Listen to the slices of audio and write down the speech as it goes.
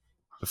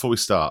Before we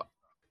start,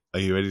 are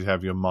you ready to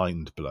have your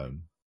mind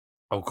blown?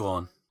 Oh, go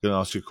on. I'm going to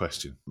ask you a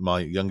question. My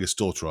youngest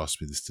daughter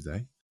asked me this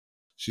today.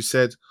 She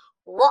said,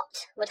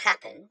 what would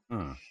happen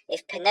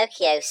if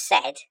Pinocchio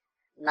said,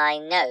 "My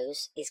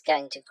nose is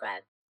going to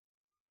grow"?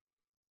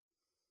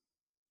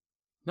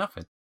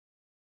 Nothing.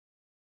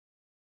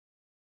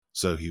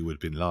 So he would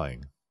have been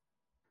lying.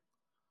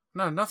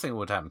 No, nothing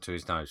would happen to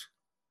his nose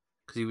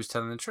because he was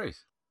telling the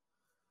truth.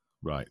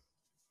 Right.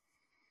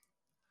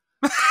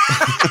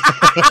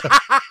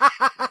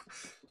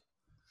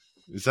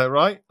 Is that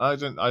right?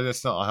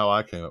 That's not how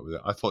I came up with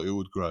it. I thought it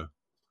would grow.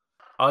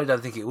 I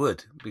don't think it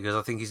would, because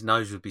I think his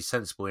nose would be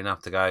sensible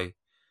enough to go,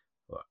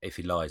 well, if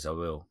he lies, I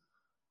will.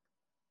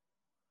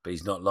 But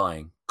he's not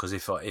lying, because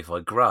if I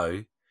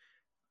grow,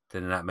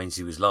 then that means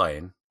he was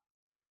lying.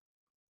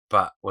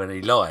 But when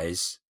he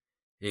lies,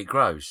 it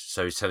grows,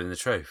 so he's telling the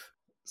truth.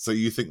 So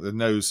you think the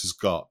nose has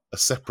got a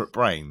separate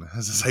brain,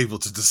 as it's able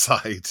to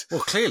decide?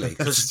 Well, clearly,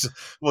 because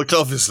well,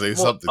 obviously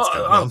something's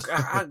going on.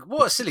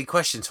 What a silly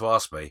question to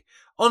ask me.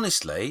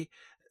 Honestly,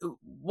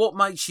 what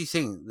makes you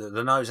think that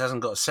the nose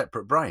hasn't got a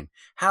separate brain?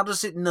 How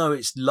does it know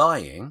it's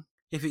lying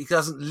if it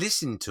doesn't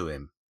listen to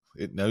him?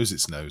 It knows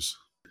its nose.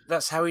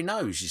 That's how he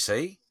knows, you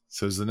see.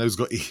 So has the nose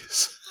got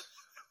ears?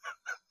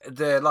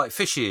 They're like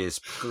fish ears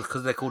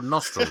because they're called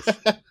nostrils.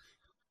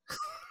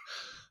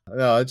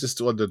 No, I just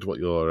wondered what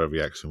your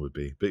reaction would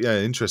be. But yeah,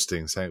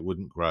 interesting, saying it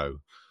wouldn't grow,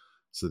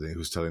 so that he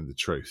was telling the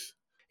truth.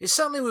 It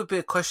certainly would be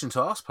a question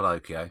to ask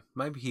Pinocchio.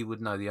 Maybe he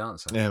would know the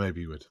answer. Yeah, maybe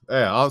he would.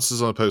 Yeah,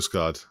 answers on a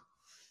postcard.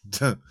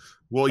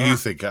 What do you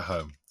think at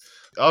home?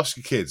 Ask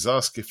your kids,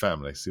 ask your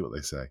family, see what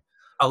they say.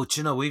 Oh, do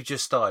you know, we've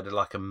just started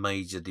like a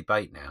major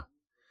debate now.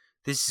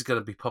 This is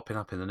going to be popping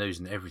up in the news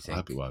and everything. I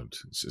hope it won't.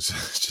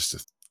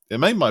 It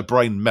made my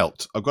brain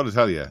melt. I've got to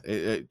tell you,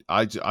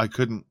 I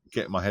couldn't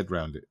get my head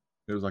around it.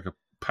 It was like a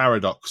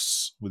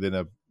paradox within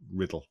a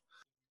riddle.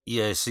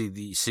 Yeah, see,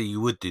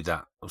 you would do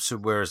that. So,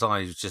 whereas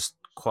I was just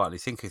quietly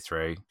thinking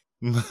through.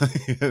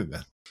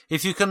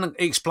 If you can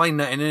explain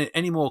that in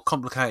any more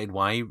complicated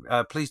way,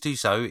 please do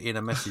so in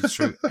a message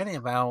through any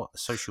of our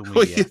social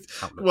media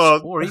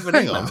outlets, or even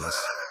email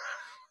us.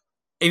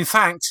 In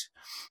fact,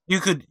 you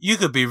could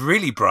be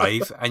really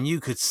brave and you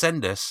could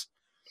send us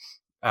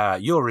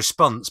your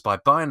response by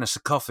buying us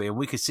a coffee, and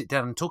we could sit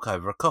down and talk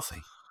over a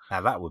coffee. Now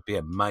that would be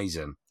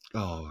amazing.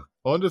 Oh,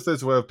 I wonder if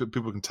there's a way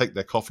people can take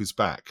their coffees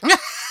back.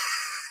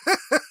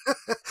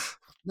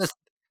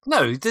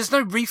 No, there's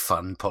no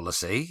refund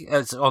policy.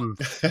 It's on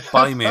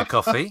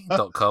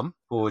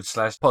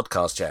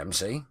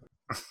buymeacoffee.com/podcastjamc.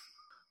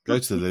 Go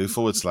to the loo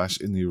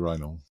 /in the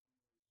urinal.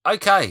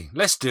 Okay,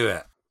 let's do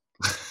it.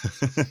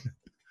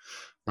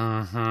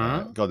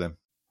 Mm-hmm. Go then.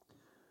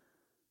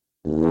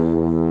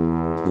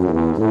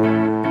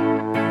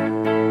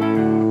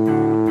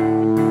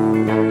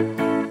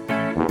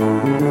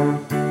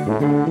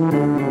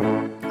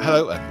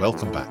 Hello and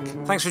welcome back.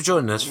 Thanks for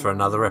joining us for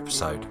another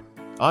episode.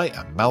 I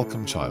am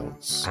Malcolm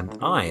Childs. And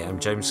I am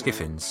James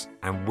Skiffins,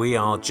 and we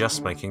are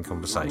Just Making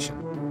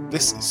Conversation.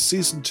 This is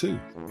Season 2,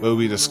 where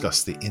we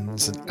discuss the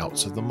ins and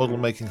outs of the model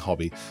making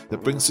hobby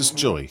that brings us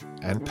joy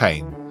and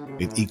pain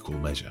in equal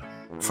measure.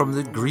 From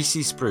the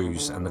greasy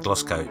sprues and the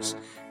gloss coats,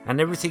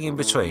 and everything in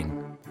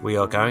between, we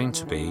are going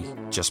to be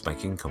Just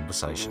Making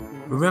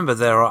Conversation. Remember,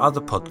 there are other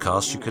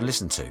podcasts you can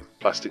listen to.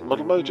 Plastic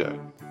Model Mojo.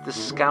 The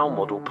Scowl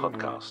Model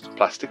Podcast.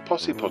 Plastic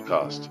Posse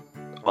Podcast.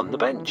 On the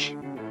Bench.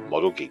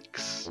 Model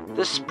Geeks.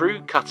 The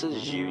Sprue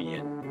Cutters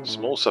Union.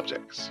 Small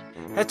Subjects.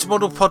 Head to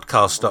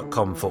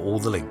modelpodcast.com for all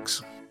the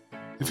links.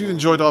 If you've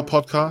enjoyed our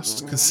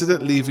podcast, consider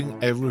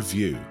leaving a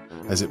review,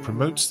 as it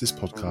promotes this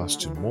podcast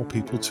to more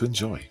people to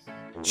enjoy.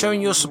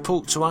 Showing your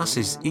support to us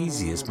is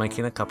easy as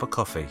making a cup of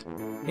coffee.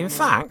 In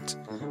fact,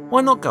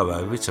 why not go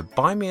over to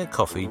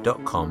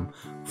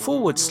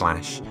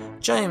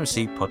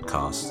buymeacoffee.com/JMC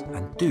podcast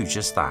and do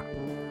just that.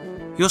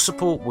 Your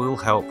support will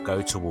help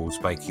go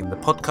towards making the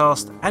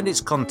podcast and its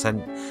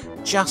content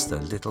just a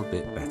little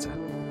bit better.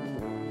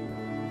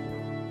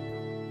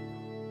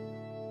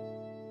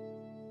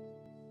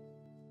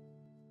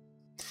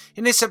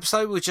 In this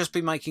episode, we'll just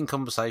be making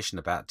conversation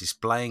about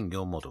displaying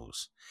your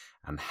models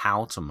and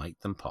how to make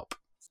them pop.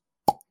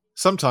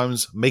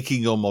 Sometimes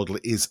making your model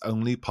is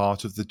only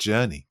part of the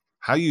journey.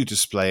 How you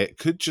display it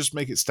could just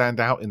make it stand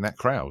out in that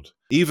crowd,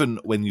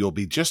 even when you'll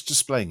be just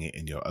displaying it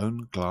in your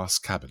own glass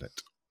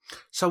cabinet.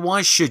 So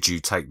why should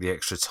you take the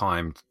extra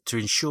time to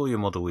ensure your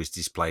model is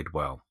displayed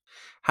well?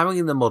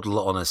 Having the model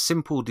on a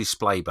simple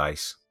display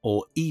base,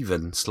 or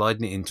even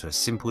sliding it into a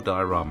simple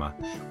diorama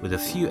with a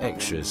few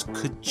extras,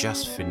 could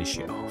just finish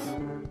it off.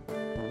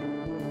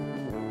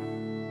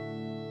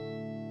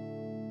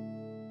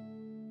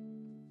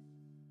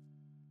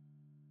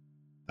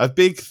 A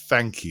big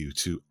thank you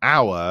to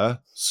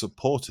our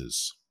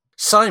supporters.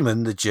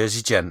 Simon the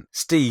Jersey Gent,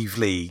 Steve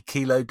Lee,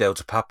 Kilo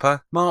Delta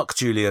Papa, Mark,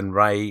 Julian,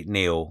 Ray,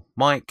 Neil,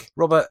 Mike,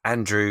 Robert,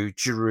 Andrew,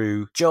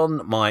 Giroux,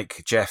 John,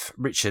 Mike, Jeff,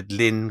 Richard,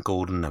 Lynn,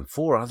 Gordon and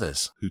 4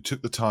 others who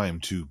took the time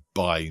to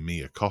buy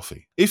me a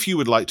coffee. If you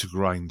would like to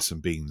grind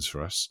some beans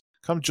for us,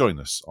 come join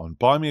us on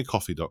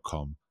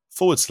buymeacoffee.com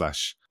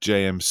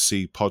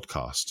 .com/JMC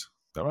podcast. Is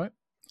that right?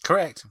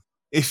 Correct.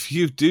 If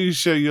you do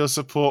show your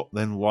support,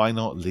 then why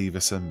not leave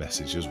us a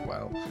message as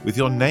well with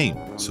your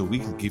name so we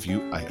can give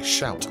you a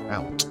shout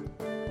out.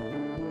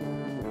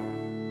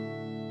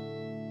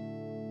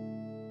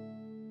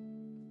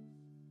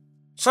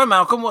 So,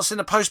 Malcolm, what's in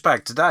the post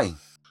bag today?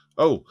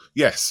 Oh,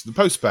 yes, the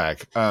post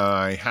bag.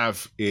 I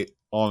have it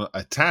on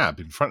a tab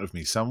in front of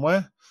me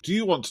somewhere. Do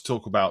you want to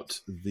talk about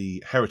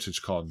the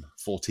Heritage Con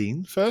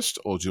 14 first,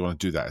 or do you want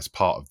to do that as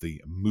part of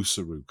the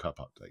Mooseroos Cup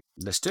update?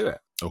 Let's do it.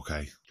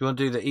 Okay. Do you want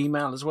to do the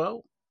email as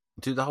well?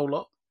 Do the whole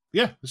lot?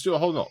 Yeah, let's do a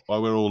whole lot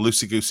while we're all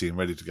loosey-goosey and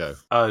ready to go.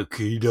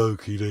 Okie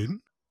dokie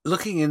then.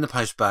 Looking in the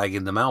post bag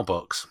in the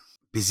mailbox,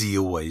 busy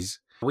always,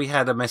 we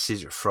had a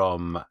message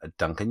from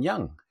Duncan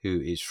Young, who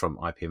is from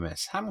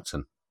IPMS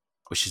Hamilton,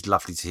 which is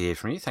lovely to hear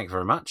from you. Thank you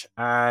very much.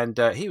 And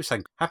he was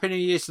saying, Happy New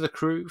Year to the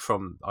crew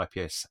from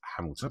IPS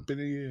Hamilton. Happy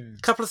New Year.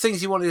 A couple of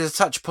things he wanted to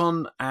touch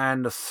upon.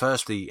 And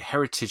firstly,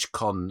 Heritage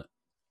Con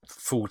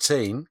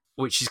 14,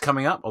 which is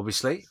coming up,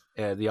 obviously.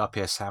 The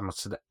IPS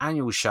Hamilton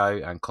annual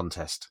show and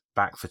contest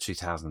back for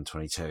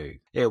 2022.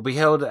 It will be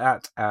held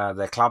at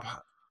their club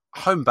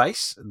home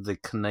base, the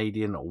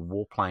Canadian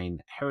Warplane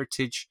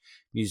Heritage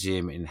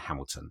Museum in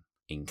Hamilton,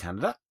 in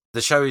Canada.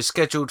 The show is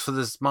scheduled for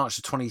the March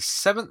the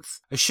 27th,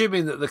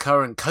 assuming that the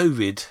current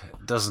COVID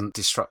doesn't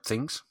disrupt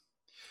things.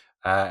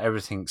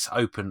 Everything's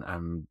open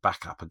and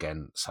back up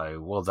again. So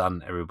well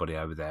done, everybody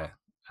over there.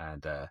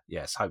 And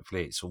yes,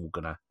 hopefully it's all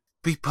going to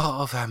be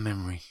part of our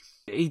memory.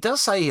 He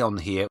does say on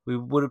here, we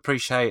would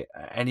appreciate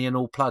any and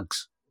all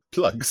plugs.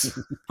 Plugs?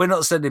 We're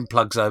not sending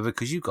plugs over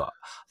because I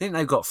think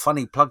they've got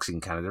funny plugs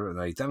in Canada, haven't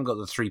they? They haven't got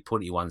the 3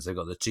 pointy ones, they've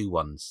got the 2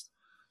 ones.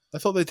 I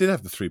thought they did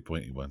have the 3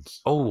 pointy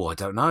ones. Oh, I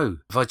don't know.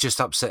 If I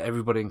just upset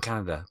everybody in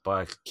Canada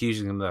by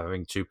accusing them of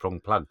having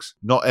 2-pronged plugs.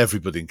 Not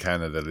everybody in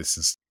Canada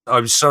listens.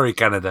 I'm sorry,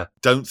 Canada.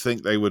 Don't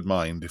think they would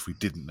mind if we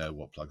didn't know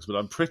what plugs, but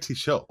I'm pretty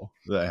sure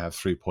that they have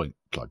 3-point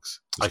plugs.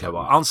 Okay,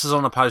 well, answers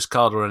on a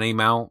postcard or an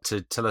email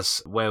to tell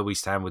us where we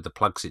stand with the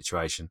plug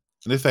situation.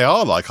 And if they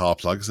are like our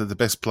plugs, they're the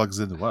best plugs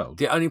in the world.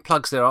 The only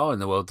plugs there are in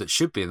the world that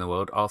should be in the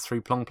world are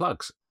 3-pronged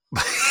plugs.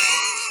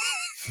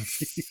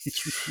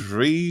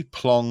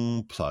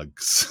 3-prong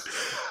plugs.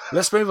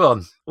 Let's move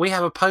on. We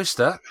have a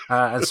poster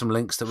and some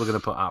links that we're going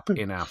to put up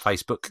in our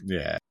Facebook.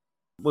 Yeah.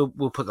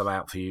 We'll put them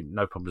out for you.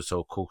 No problem at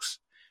all, of course.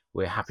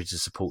 We're happy to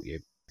support you.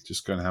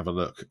 Just going to have a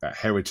look at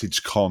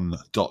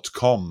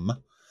heritagecon.com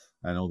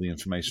and all the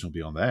information will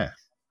be on there.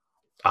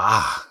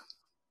 Ah.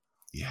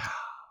 Yeah.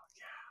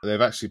 They've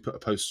actually put a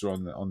poster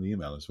on the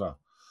email as well.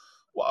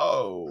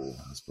 Whoa.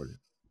 That's brilliant.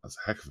 That's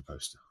a heck of a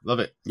poster. Love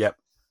it. Yep.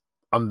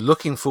 I'm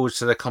looking forward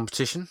to their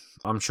competition.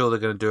 I'm sure they're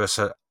going to do us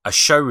a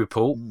show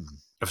report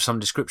of some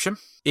description.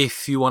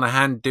 If you want a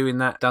hand doing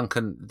that,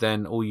 Duncan,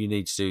 then all you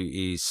need to do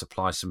is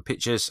supply some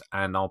pictures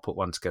and I'll put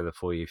one together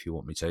for you if you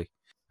want me to.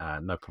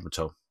 No problem at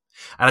all.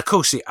 And of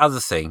course, the other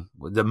thing,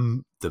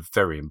 the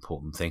very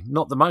important thing,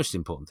 not the most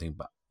important thing,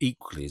 but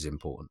equally as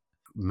important,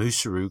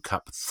 Mooseroos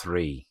Cup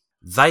 3.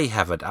 They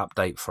have an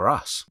update for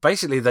us.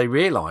 Basically, they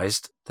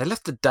realised they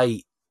left the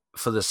date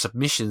for the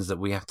submissions that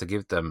we have to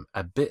give them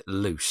a bit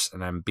loose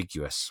and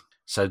ambiguous.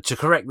 So to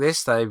correct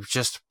this, they've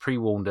just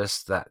pre-warned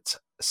us that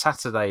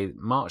Saturday,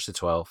 March the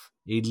 12th,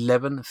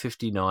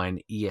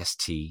 11:59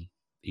 EST,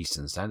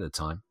 Eastern Standard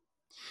Time,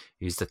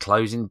 is the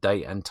closing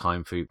date and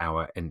time for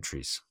our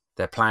entries.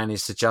 Their plan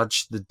is to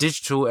judge the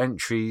digital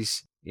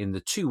entries in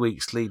the 2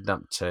 weeks leading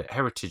up to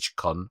Heritage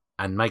Con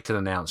and make an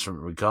announcement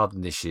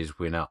regarding this year's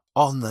winner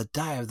on the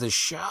day of the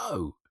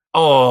show.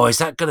 Oh, is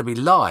that going to be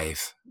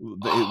live?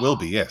 It will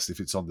be, yes,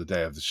 if it's on the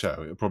day of the show.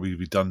 It'll probably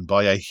be done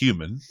by a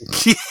human.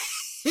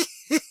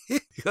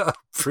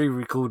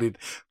 Pre-recorded.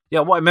 Yeah,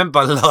 what I meant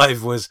by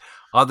live was,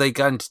 are they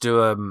going to do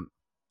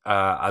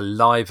a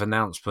live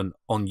announcement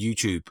on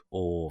YouTube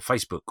or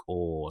Facebook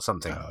or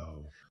something?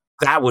 Oh.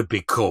 That would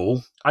be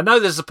cool. I know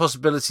there's a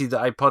possibility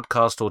that a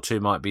podcast or two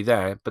might be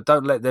there, but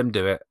don't let them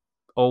do it.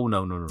 Oh,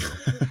 no.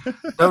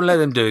 Don't let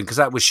them do it, because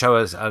that would show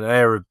us an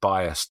air of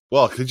bias.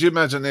 Well, could you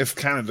imagine if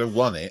Canada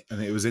won it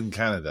and it was in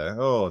Canada?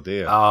 Oh,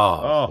 dear.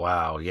 Oh.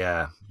 Wow,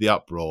 yeah. The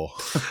uproar.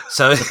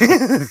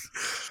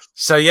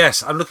 So,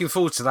 yes, I'm looking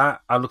forward to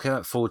that. I'm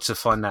looking forward to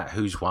find out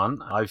who's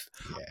won.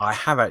 I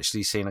have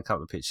actually seen a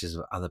couple of pictures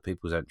of other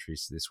people's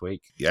entries this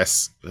week.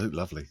 Yes,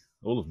 lovely.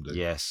 All of them do.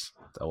 Yes.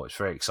 Oh, it's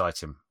very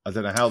exciting. I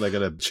don't know how they're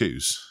going to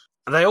choose.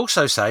 They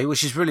also say,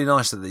 which is really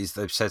nice that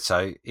they've said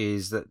so,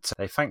 is that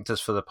they thanked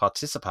us for the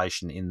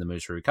participation in the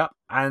Mooseroos Cup.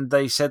 And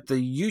they said the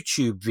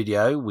YouTube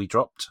video we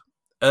dropped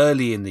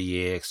early in the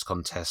year's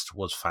contest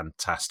was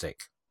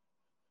fantastic.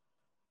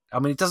 I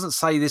mean, it doesn't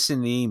say this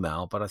in the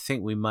email, but I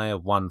think we may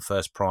have won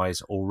first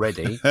prize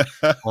already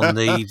on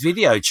the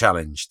video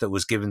challenge that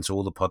was given to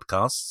all the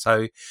podcasts.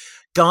 So,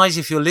 guys,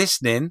 if you're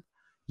listening,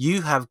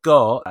 you have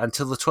got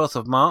until the 12th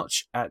of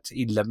March at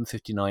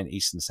 11:59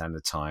 Eastern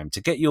Standard Time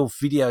to get your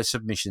video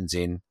submissions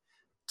in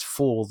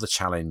for the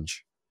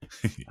challenge.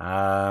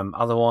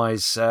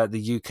 Otherwise,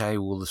 the UK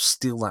will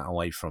steal that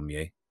away from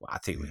you. Well, I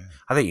think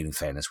in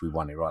fairness, we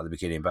won it right at the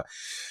beginning, but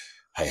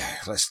Hey,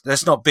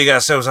 let's not big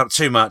ourselves up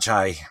too much,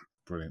 hey?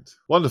 Brilliant.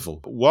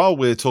 Wonderful. While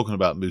we're talking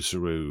about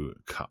Musaru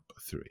Cup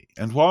 3,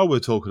 and while we're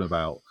talking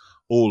about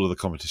all of the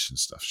competition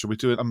stuff, should we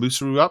do a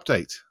Musaru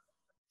update?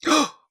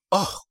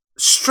 Oh,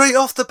 straight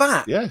off the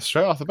bat? Yeah,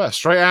 straight off the bat.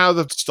 Straight out of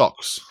the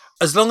stocks.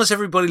 As long as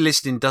everybody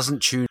listening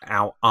doesn't tune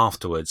out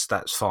afterwards,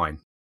 that's fine.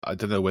 I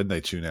don't know when they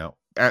tune out.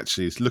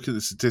 Actually, looking at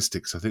the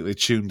statistics, I think they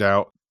tuned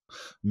out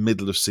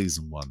middle of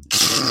season 1.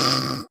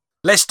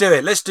 Let's do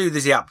it. Let's do the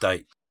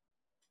update.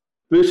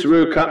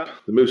 Musaru Cup,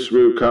 the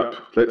Musaru Cup.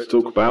 Let's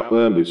talk about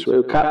the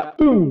Musaru Cup.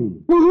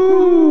 Boom!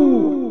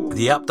 Woohoo!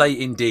 The update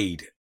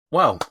indeed.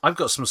 Well, I've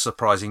got some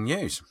surprising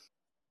news.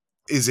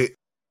 Is it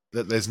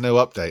that there's no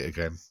update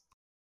again?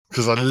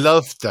 Because I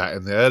loved that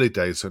in the early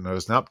days when there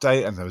was an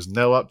update and there was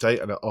no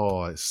update, and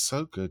it's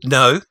so good.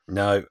 No,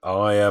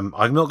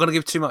 I'm not going to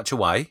give too much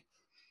away.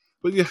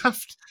 But you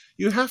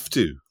have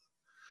to.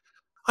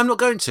 I'm not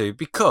going to,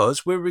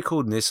 because we're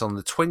recording this on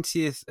the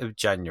 20th of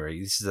January.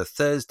 This is a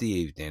Thursday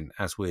evening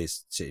as we're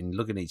sitting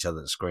looking at each other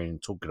at the screen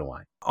and talking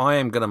away. I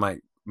am going to make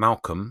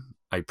Malcolm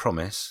a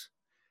promise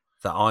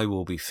that I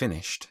will be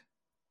finished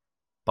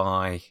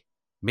by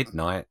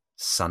midnight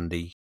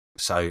Sunday.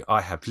 So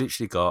I have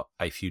literally got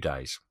a few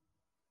days.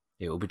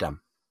 It will be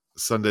done.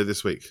 Sunday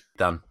this week.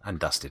 Done and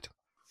dusted.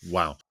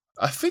 Wow.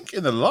 I think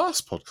in the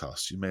last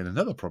podcast you made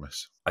another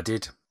promise. I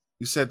did.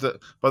 You said that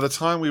by the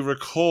time we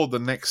record the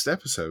next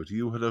episode,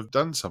 you would have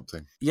done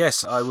something.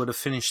 Yes, I would have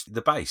finished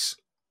the base.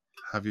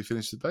 Have you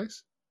finished the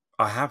base?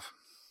 I have.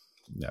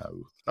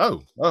 No.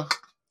 Oh,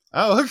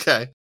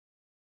 okay.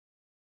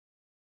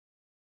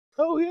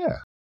 Oh, yeah.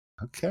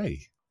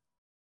 Okay.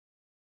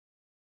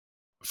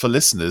 For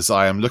listeners,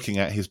 I am looking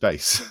at his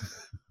base.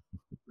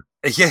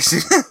 Yes.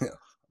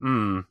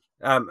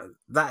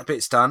 That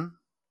bit's done.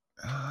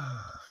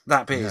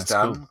 That bit is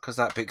done, because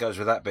that bit goes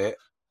with that bit.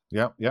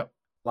 Yep.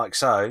 Like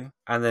so,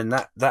 and then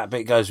that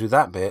bit goes with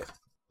that bit.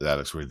 That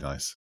looks really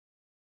nice.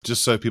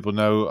 Just so people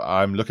know,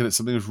 I'm looking at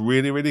something that's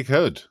really, really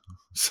good.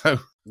 So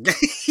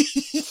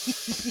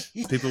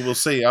people will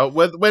see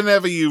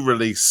whenever you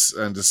release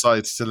and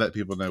decide to let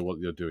people know what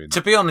you're doing.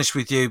 To be honest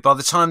with you, by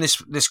the time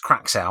this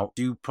cracks out,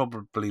 you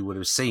probably would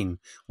have seen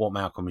what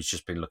Malcolm has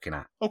just been looking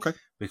at. Okay.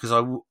 Because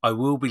I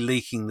will be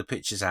leaking the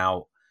pictures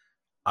out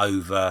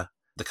over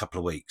the couple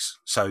of weeks.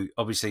 So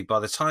obviously, by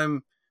the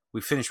time we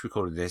finish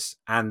recording this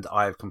and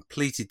I have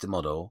completed the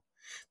model,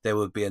 there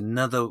will be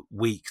another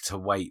week to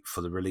wait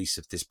for the release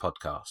of this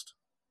podcast.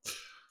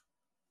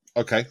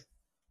 Okay.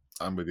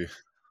 I'm with you.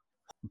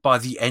 By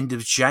the end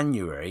of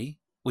January,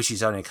 which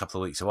is only a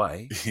couple of weeks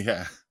away,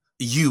 yeah,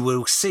 you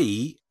will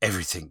see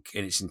everything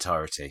in its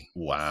entirety.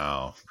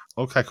 Wow.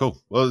 Okay,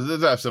 cool. Well, they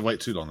don't have to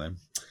wait too long then.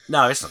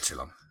 No, it's not too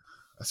long.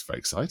 That's very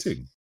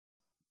exciting.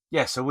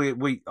 Yeah, so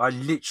I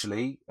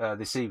literally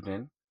this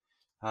evening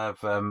have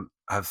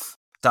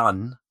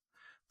done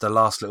the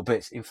last little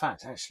bits. In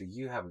fact, actually,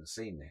 you haven't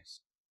seen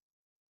this,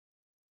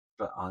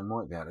 but I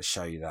might be able to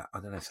show you that. I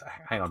don't know if.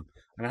 Hang on,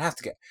 I'm gonna have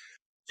to get.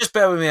 Just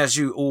bear with me as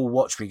you all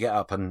watch me get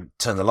up and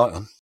turn the light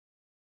on.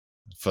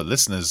 For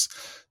listeners,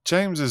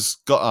 James has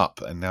got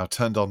up and now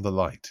turned on the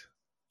light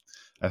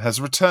and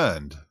has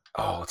returned.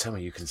 Oh, tell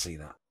me you can see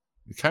that.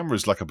 The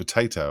camera's like a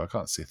potato. I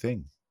can't see a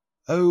thing.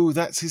 Oh,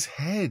 that's his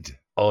head.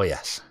 Oh,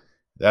 yes.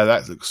 Yeah,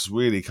 that looks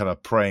really kind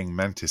of praying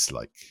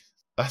mantis-like.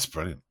 That's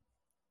brilliant.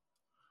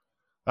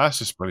 That's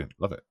just brilliant.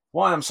 Love it.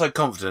 Why I'm so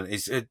confident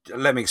is,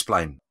 let me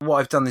explain. What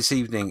I've done this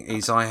evening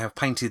is I have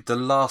painted the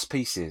last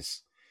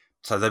pieces.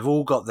 So they've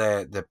all got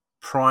their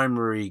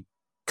primary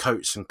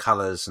coats and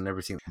colours and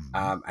everything.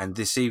 Mm-hmm. And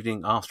this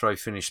evening, after I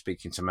finish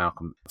speaking to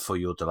Malcolm for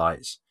your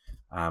delights,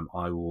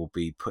 I will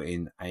be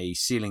putting a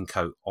sealing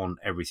coat on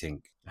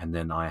everything. And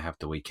then I have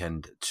the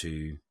weekend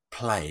to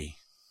play.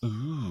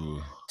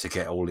 Ooh. To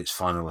get all its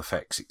final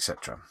effects,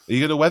 etc. Are you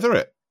going to weather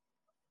it?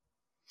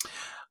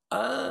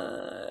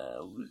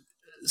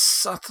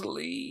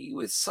 Subtly,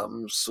 with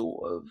some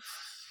sort of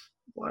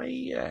way,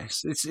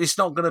 yes. It's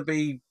not going to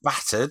be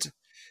battered,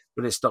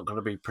 but it's not going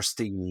to be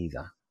pristine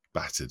either.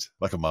 Battered,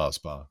 like a Mars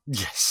bar.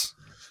 Yes.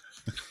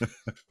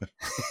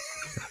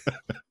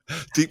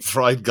 Deep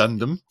fried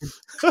Gundam.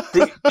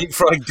 deep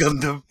fried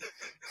Gundam.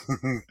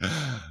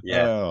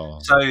 Yeah. Oh.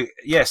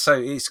 So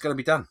it's going to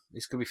be done.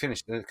 It's going to be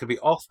finished. It could be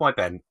off my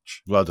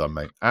bench. Well done,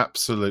 mate.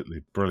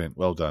 Absolutely brilliant.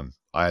 Well done.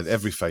 I had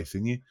every faith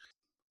in you.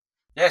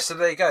 Yeah, so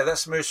there you go.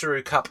 That's the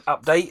Musaru Cup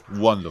update.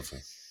 Wonderful.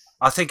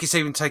 I think it's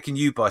even taken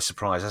you by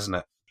surprise, hasn't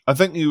it? I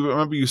think you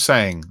remember you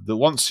saying that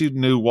once you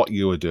knew what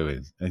you were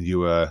doing and you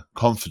were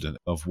confident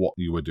of what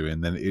you were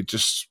doing, then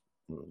it's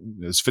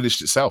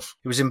finished itself.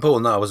 It was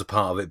important that I was a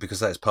part of it because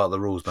that's part of the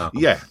rules,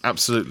 Malcolm. Yeah,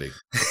 absolutely.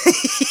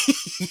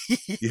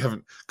 You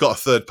haven't got a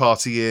third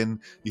party in.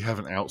 You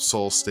haven't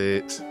outsourced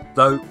it.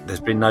 No, there's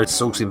been no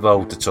source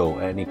involved at all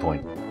at any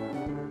point.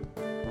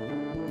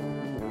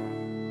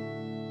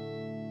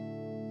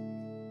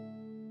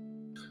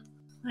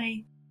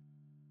 Hi.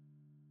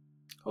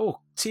 Oh,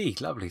 tea.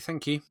 Lovely.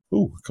 Thank you.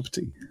 Oh, a cup of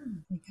tea.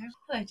 Okay.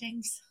 Hello,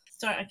 James.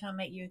 Sorry I can't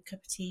make you a cup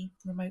of tea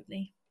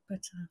remotely, but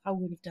I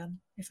would have done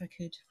if I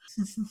could.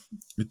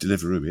 With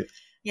Deliveroo it.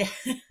 Yeah.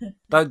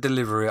 Don't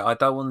deliver it. I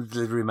don't want the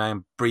delivery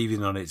man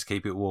breathing on it to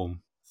keep it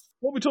warm.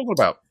 What are we talking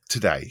about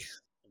today?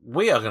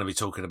 We are going to be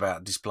talking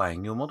about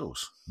displaying your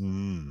models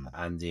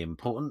and the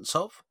importance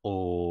of,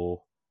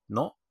 or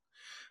not,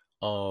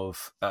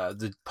 of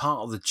the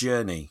part of the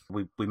journey.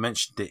 We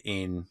mentioned it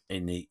in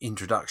the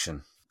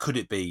introduction. Could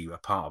it be a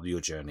part of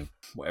your journey,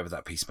 whatever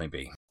that piece may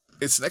be?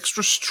 It's an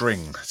extra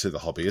string to the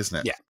hobby, isn't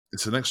it? Yeah.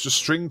 It's an extra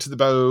string to the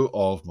bow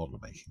of model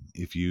making.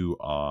 If you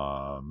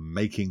are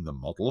making the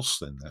models,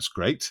 then that's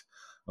great.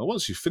 And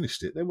once you've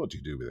finished it, then what do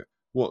you do with it?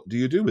 What do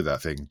you do with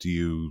that thing? Do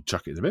you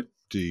chuck it in the bin?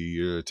 Do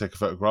you take a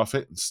photograph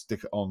of it and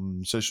stick it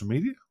on social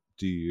media?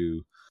 Do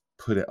you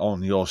put it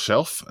on your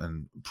shelf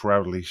and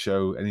proudly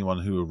show anyone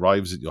who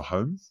arrives at your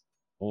home?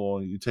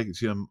 Or you take it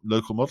to your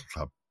local model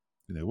club?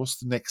 What's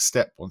the next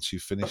step once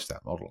you've finished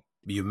that model?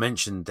 You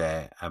mentioned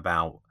there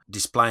about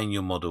displaying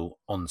your model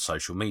on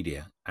social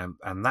media,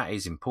 and that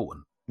is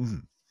important,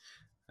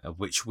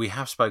 which we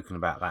have spoken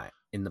about that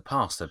in the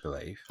past, I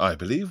believe. I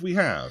believe we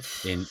have.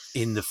 In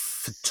the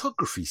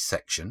photography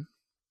section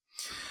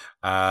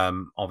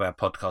of our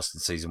podcast in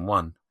season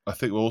 1. I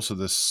think also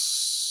the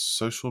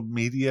social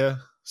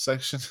media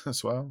section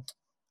as well.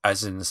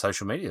 As in the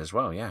social media as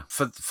well, yeah.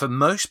 For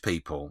most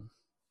people,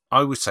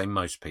 I would say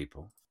most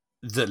people,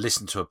 that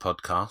listen to a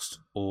podcast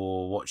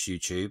or watch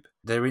YouTube,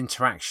 their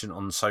interaction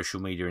on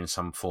social media in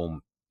some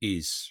form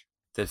there's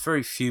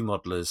very few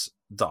modelers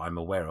that I'm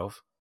aware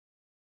of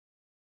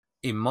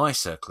in my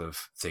circle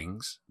of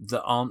things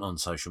that aren't on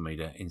social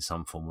media in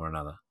some form or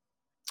another.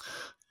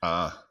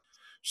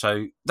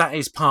 So that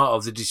is part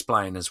of the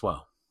displaying as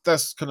well.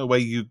 That's kind of where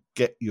you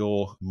get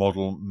your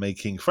model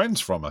making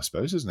friends from, I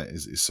suppose, isn't it?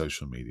 Is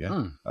social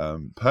media.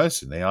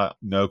 Personally, I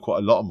know quite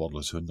a lot of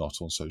modelers who are not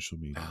on social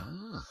media.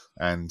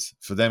 And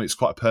for them, it's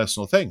quite a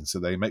personal thing. So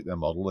they make their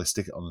model, they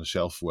stick it on the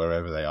shelf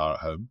wherever they are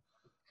at home.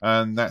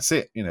 And that's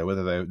it.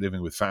 Whether they're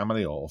living with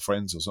family or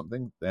friends or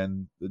something,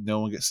 then no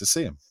one gets to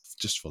see them,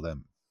 just for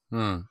them.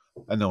 And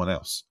no one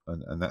else.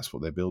 And that's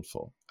what they build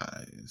for.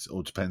 It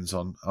all depends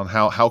on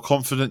how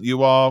confident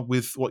you are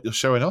with what you're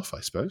showing off,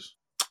 I suppose.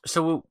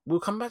 So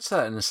we'll come back to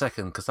that in a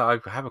second, because I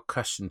have a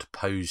question to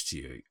pose to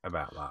you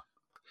about that.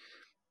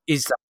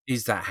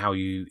 Is that how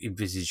you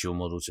envisage your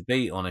model to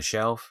be, on a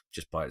shelf,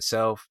 just by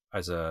itself,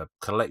 as a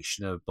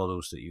collection of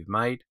models that you've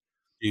made?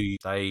 Do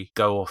they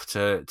go off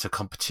to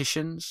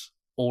competitions,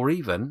 or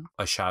even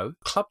a show,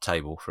 club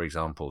table, for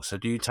example? So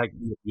do you take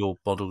your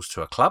models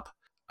to a club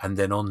and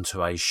then on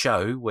to a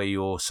show where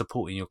you're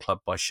supporting your club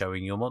by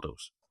showing your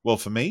models? Well,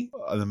 for me,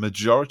 the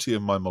majority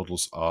of my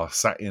models are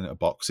sat in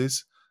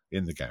boxes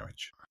in the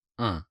garage.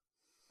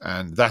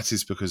 And that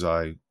is because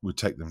I would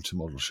take them to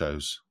model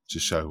shows to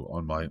show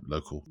on my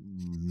local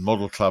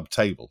model club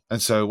table. And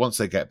so once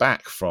they get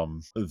back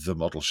from the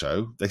model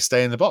show, they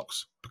stay in the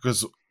box.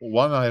 Because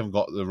one, I haven't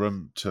got the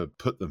room to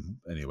put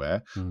them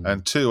anywhere.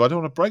 And two, I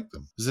don't want to break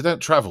them. Because they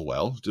don't travel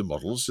well, do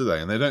models, do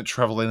they? And they don't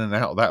travel in and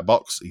out of that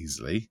box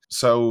easily.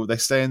 So they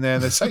stay in there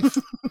and they're safe.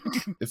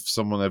 If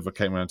someone ever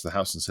came around to the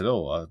house and said,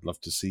 "Oh, I'd love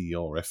to see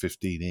your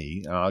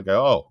F-15E," and I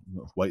go, "Oh,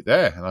 wait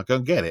there," and I'll go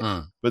and get it.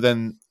 But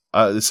then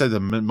they say the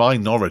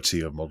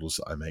minority of models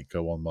that I make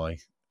go on my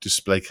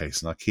display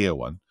case, an IKEA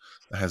one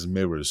that has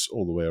mirrors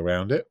all the way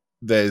around it.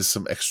 There's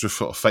some extra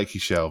sort of fakey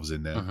shelves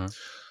in there.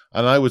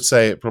 And I would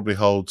say it probably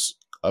holds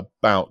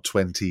about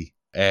 20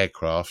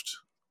 aircraft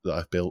that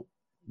I've built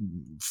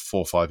 4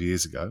 or 5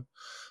 years ago.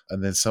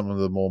 And then some of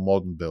the more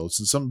modern builds,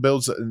 and some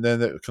builds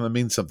that kind of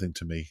mean something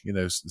to me.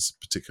 This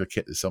particular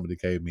kit that somebody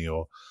gave me,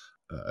 or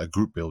a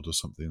group build or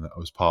something that I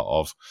was part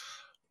of.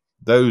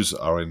 Those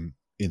are in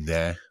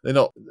there. They're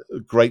not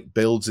great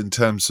builds in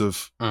terms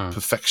of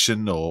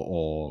perfection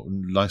or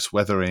nice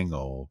weathering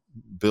or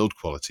build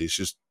quality. It's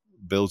just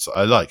builds that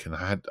I like and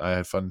I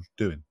had fun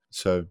doing.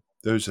 So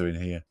those are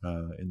in here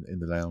in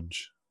the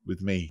lounge with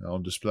me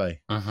on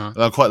display. And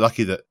I'm quite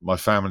lucky that my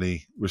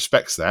family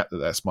respects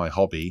that's my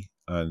hobby,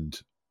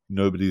 and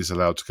nobody's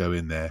allowed to go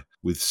in there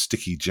with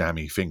sticky,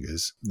 jammy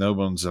fingers. No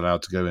one's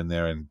allowed to go in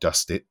there and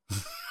dust it.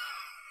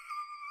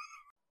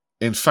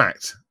 In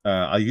fact,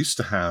 I used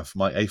to have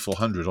my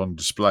A400 on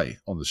display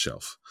on the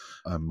shelf,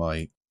 and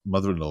my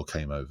mother-in-law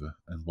came over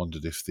and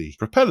wondered if the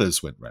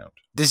propellers went round.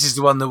 This is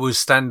the one that was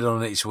standing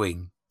on its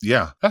wing.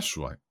 Yeah, that's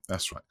right.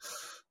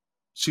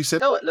 She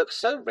said, "Oh, it looks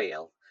so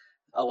real.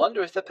 I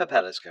wonder if the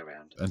propellers go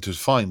round." And to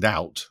find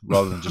out,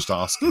 rather than just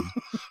asking,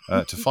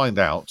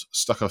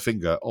 stuck her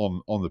finger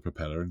on the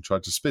propeller and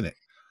tried to spin it.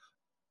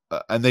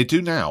 And they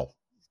do now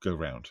go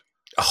round.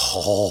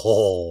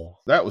 Oh,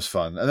 that was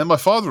fun. And then my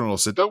father-in-law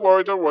said, don't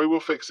worry, we'll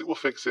fix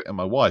it. And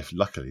my wife,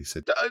 luckily,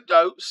 said,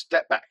 no,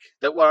 step back.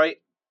 Don't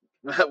worry.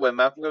 When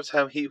Malcolm goes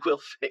home, he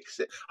will fix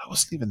it. I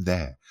wasn't even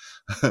there.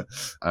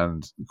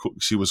 And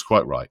she was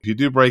quite right. If you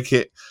do break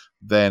it,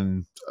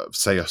 then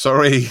say,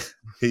 sorry,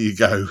 here you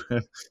go.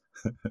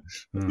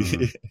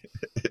 Hey,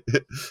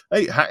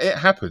 it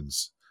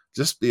happens.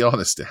 Just be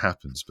honest, it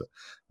happens. But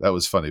that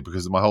was funny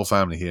because my whole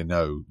family here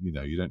know,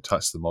 you don't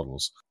touch the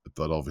models.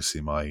 But obviously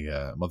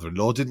my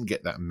mother-in-law didn't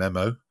get that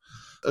memo.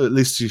 At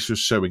least she's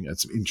just showing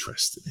some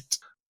interest in it.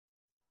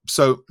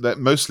 So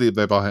mostly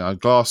they're behind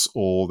glass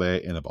or they're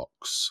in a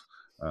box.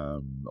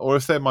 Or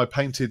if they're my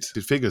painted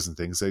figures and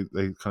things, they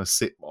kind of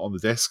sit on the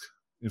desk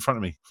in front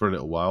of me for a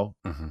little while.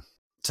 Mm-hmm.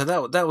 So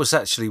that was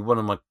actually one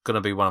of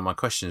my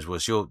questions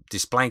was your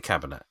display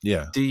cabinet.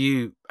 Yeah. Do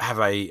you have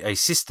a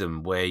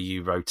system where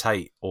you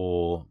rotate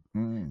or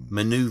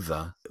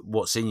maneuver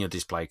what's in your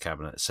display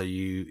cabinet so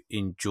you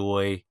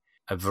enjoy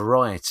a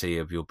variety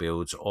of your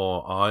builds,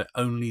 or are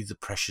only the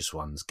precious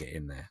ones get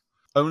in there?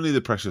 Only the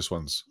precious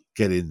ones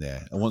get in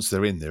there, and once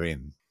they're in, they're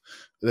in.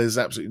 There's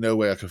absolutely no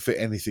way I can fit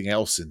anything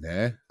else in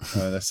there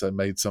unless I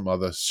made some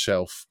other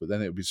shelf, but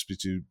then it would just be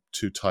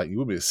too tight. You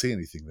wouldn't be able to see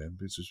anything then,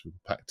 it's just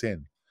packed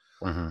in.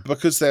 Mm-hmm.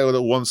 Because they're a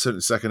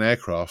 1/72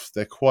 aircraft,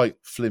 they're quite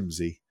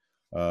flimsy,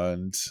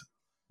 and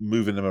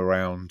moving them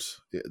around,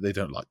 they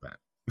don't like that.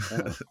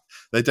 Oh.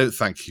 They don't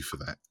thank you for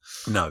that.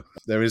 No.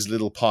 There is a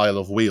little pile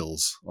of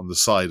wheels on the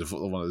side of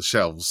one of the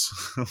shelves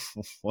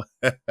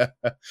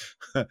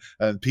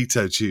and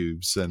pitot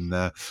tubes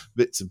and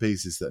bits and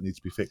pieces that need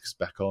to be fixed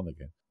back on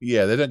again.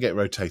 Yeah, they don't get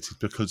rotated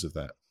because of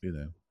that,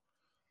 And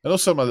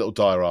also my little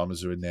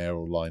dioramas are in there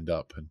all lined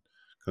up and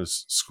kind of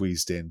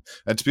squeezed in.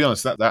 And to be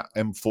honest, that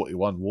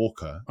M41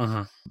 Walker,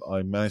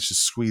 I managed to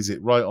squeeze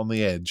it right on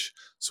the edge.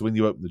 So when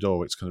you open the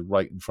door, it's kind of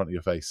right in front of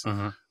your face.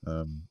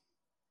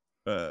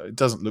 It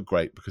doesn't look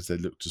great because they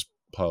look just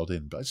piled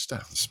in, but I just don't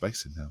have the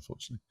space in there,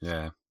 unfortunately.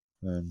 Yeah.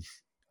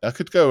 I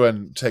could go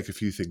and take a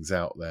few things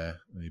out there,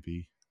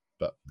 maybe,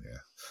 but yeah,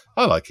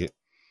 I like it.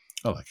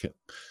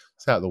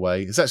 It's out of the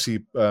way. It's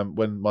actually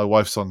when my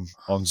wife's on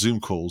Zoom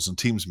calls and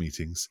Teams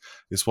meetings,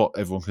 it's what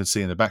everyone can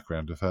see in the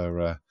background of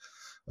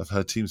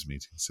her Teams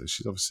meeting. So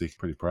she's obviously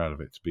pretty proud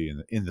of it to be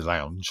in the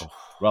lounge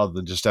rather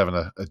than just having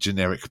a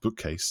generic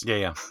bookcase.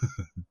 Yeah.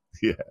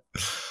 Yeah.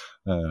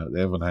 That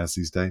everyone has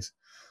these days.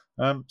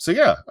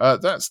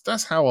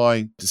 That's how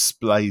I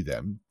display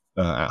them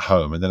at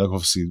home, and then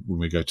obviously when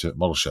we go to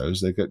model shows,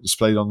 they get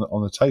displayed on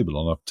the table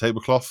on a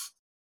tablecloth.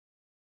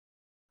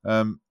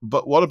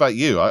 But what about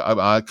you?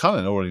 I kind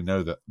of already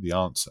know the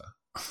answer,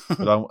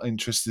 but I'm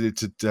interested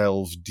to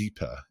delve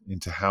deeper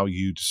into how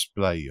you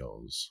display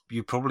yours.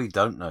 You probably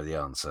don't know the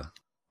answer.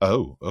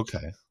 Oh,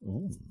 okay.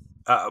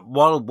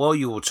 While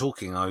you were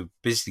talking, I was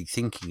busy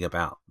thinking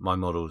about my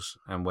models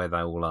and where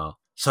they all are.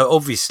 So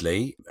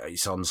obviously,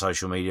 it's on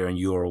social media, and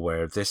you're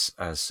aware of this,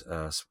 as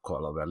quite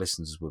a lot of our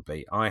listeners would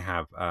be. I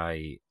have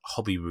a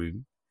hobby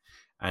room,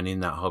 and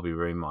in that hobby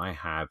room, I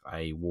have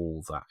a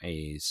wall that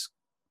is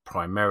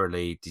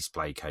primarily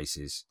display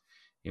cases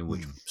in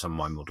which some of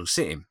my models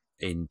sit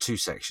in two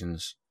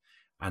sections.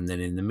 And then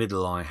in the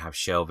middle, I have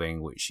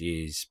shelving, which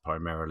is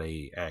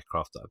primarily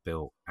aircraft that I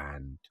built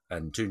and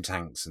toon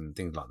tanks and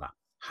things like that.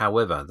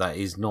 However, that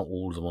is not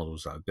all the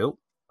models that I've built.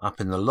 Up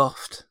in the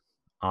loft,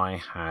 I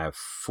have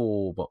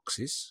 4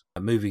 boxes,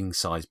 moving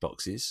size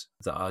boxes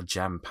that are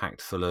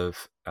jam-packed full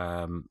of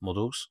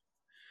models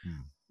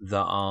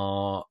that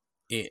are...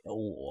 I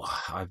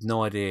have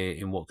no idea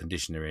in what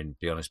condition they're in, to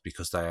be honest,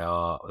 because they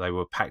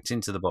were packed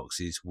into the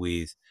boxes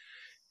with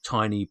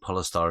tiny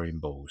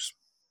polystyrene balls.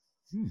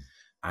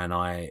 And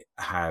I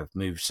have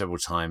moved several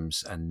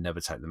times and never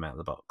take them out of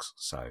the box.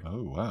 So,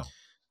 oh wow!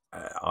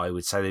 I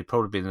would say they've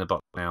probably been in the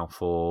box now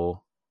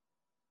for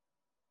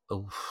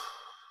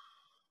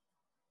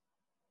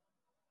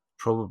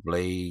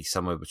probably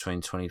somewhere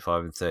between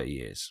 25 and 30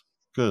 years.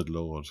 Good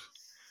Lord!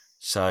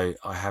 So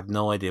I have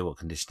no idea what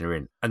condition they're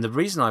in. And the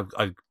reason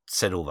I've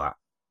said all that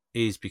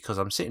is because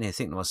I'm sitting here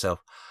thinking to myself,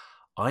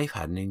 I've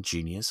had an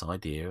ingenious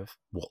idea of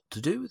what to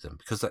do with them,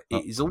 because it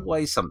is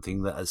always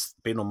something that has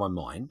been on my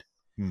mind.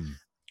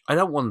 I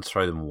don't want to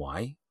throw them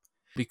away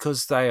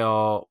because they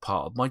are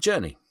part of my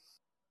journey.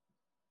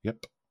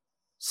 Yep.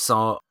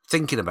 So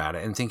thinking about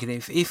it and thinking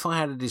if I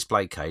had a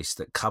display case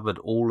that covered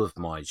all of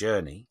my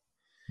journey,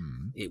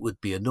 it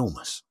would be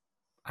enormous.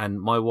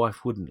 And my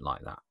wife wouldn't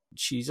like that.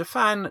 She's a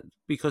fan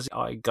because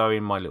I go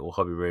in my little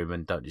hobby room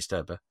and don't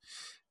disturb her.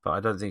 But I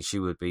don't think she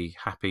would be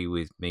happy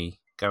with me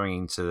going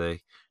into the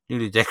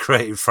newly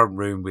decorated front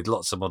room with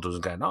lots of models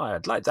and going,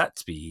 I'd like that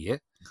to be here.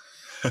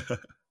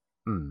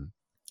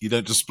 You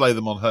don't display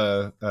them on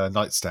her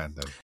nightstand,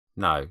 then?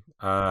 No.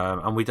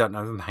 And we don't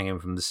have them hanging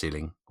from the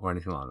ceiling or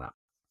anything like that.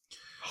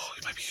 Oh,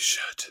 maybe you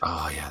should.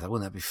 Oh, yeah,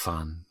 wouldn't that be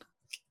fun?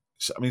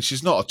 I mean,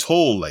 she's not a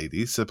tall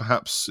lady, so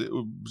perhaps it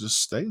would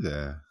just stay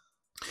there.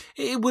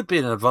 It would be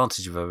an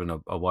advantage of having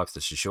a wife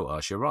that's a short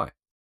ass, you're right.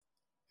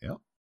 Yeah.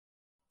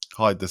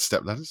 Hide the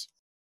step ladders.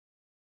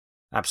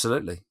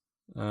 Absolutely.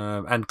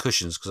 And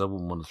cushions, because I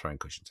wouldn't want to throw in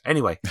cushions.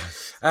 Anyway,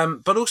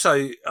 but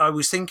also I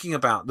was thinking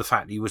about the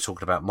fact that you were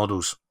talking about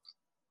models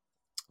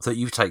that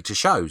you take to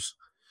shows.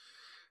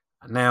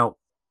 Now,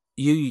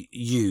 you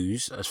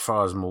use, as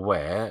far as I'm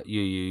aware,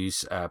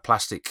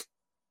 plastic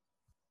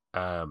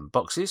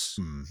boxes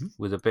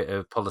with a bit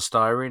of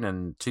polystyrene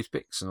and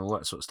toothpicks and all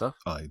that sort of stuff.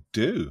 I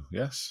do,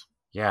 yes.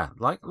 Yeah,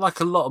 like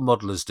a lot of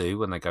modelers do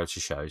when they go to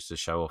shows to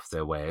show off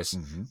their wares,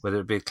 whether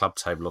it be a club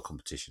table or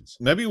competitions.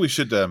 Maybe we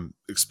should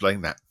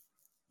explain that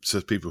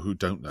to people who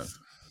don't know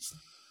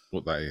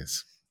what that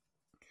is.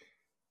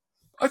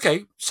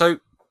 Okay, so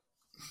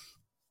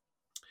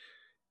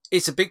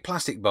it's a big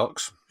plastic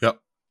box. Yep.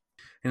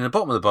 In the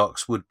bottom of the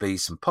box would be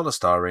some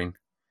polystyrene,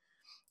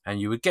 and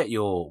you would get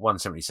your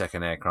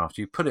 1/72 aircraft.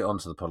 You put it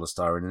onto the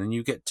polystyrene, and then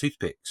you get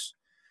toothpicks,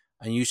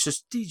 and you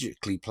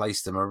strategically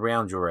place them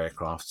around your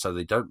aircraft so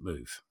they don't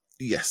move.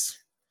 Yes.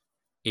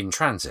 In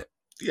transit.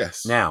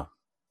 Yes. Now,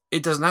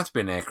 it doesn't have to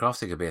be an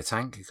aircraft. It could be a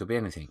tank. It could be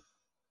anything.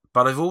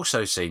 But I've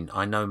also seen,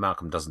 I know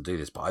Malcolm doesn't do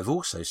this, but I've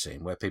also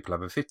seen where people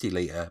have a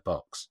 50-litre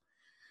box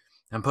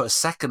and put a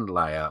second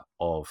layer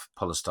of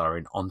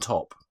polystyrene on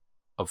top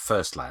of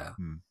first layer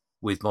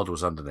with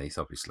models underneath,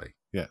 obviously.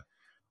 Yeah.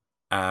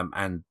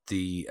 And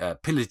the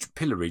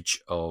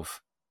pillarage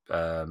of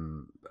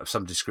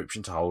some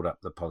description to hold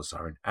up the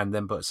polystyrene, and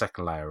then put a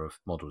second layer of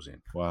models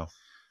in. Wow.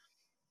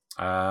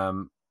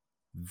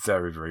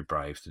 Very, very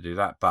brave to do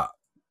that. But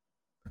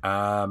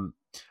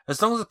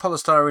as long as the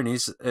polystyrene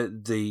is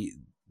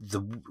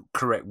the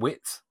correct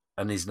width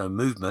and there's no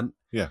movement,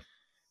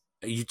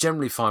 you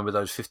generally find with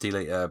those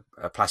 50-litre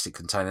plastic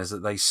containers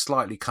that they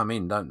slightly come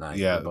in, don't they?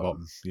 Yeah, at the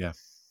bottom. Yeah.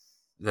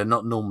 They're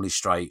not normally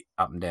straight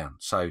up and down.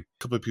 So a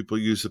couple of people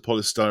use the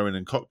polystyrene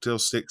and cocktail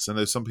sticks. I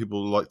know some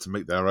people like to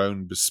make their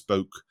own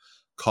bespoke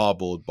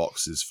cardboard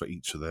boxes for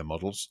each of their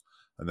models,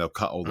 and they'll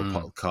cut all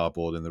the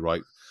cardboard in the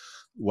right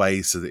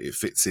way so that it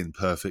fits in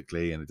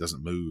perfectly and it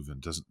doesn't move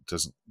and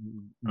doesn't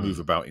move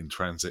about in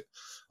transit.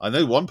 I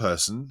know one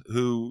person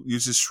who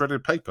uses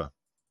shredded paper.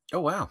 Oh,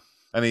 wow.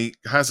 And he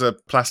has a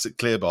plastic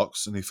clear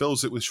box and he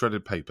fills it with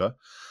shredded paper,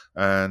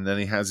 and then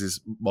he has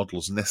his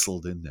models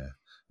nestled in there.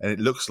 And it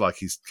looks like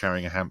he's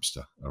carrying a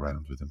hamster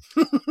around with him,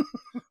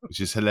 which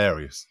is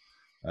hilarious.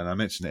 And I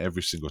mention it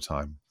every single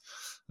time.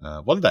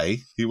 One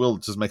day, he will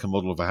just make a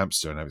model of a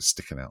hamster and have it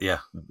sticking out. Yeah.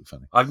 That'd be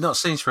funny. I've not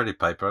seen shredded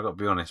paper, I've got to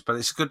be honest, but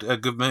it's a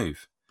good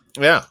move.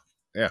 Yeah.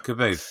 Yeah. Good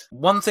move.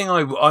 One thing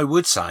I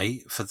would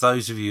say, for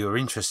those of you who are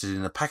interested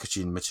in the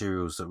packaging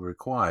materials that were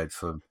required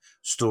for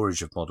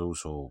storage of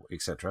models or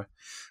etc.,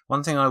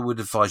 one thing I would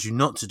advise you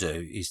not to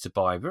do is to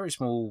buy very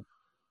small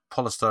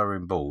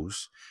polystyrene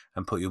balls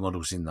and put your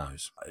models in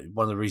those.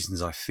 One of the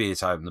reasons I fear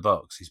to open the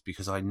box is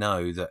because I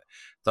know that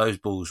those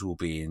balls will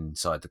be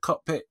inside the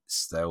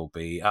cockpits, they'll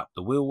be up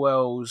the wheel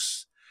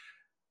wells,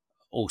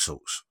 all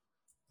sorts.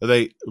 Are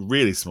they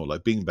really small,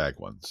 like beanbag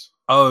ones?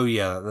 Oh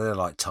yeah, they're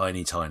like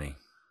tiny.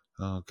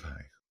 Okay.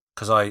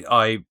 Because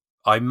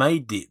I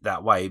made it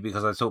that way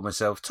because I thought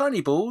myself, tiny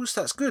balls,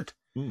 that's good.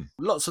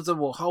 Lots of them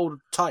will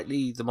hold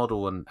tightly the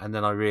model, and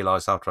then I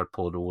realised after I'd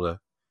poured all the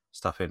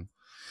stuff in,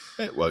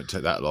 it won't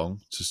take that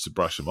long just to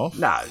brush them off.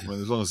 No. I mean,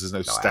 as long as there's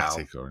no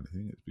static or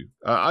anything.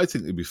 I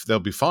think they'll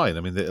be fine.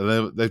 I mean,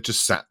 they've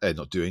just sat there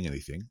not doing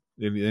anything.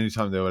 The only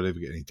time they'll ever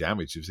get any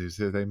damage is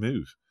if they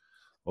move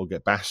or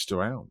get bashed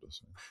around or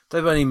something.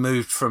 They've only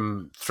moved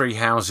from 3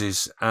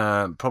 houses,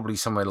 probably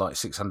somewhere like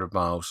 600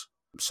 miles,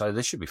 so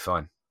they should be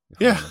fine.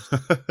 Yeah.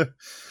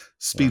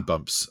 Speed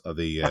bumps are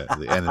the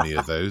enemy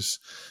of those.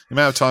 The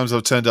amount of times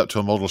I've turned up to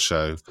a model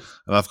show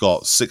and I've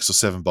got 6 or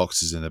 7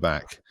 boxes in the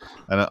back,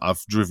 and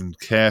I've driven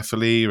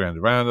carefully around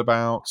a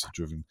roundabout,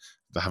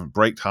 I haven't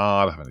braked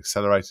hard, I haven't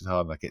accelerated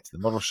hard, and I get to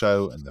the model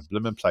show and the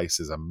blooming place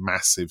is a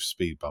massive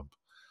speed bump.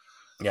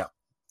 Yeah.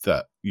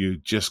 That you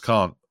just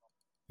can't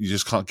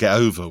get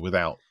over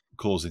without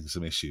causing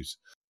some issues.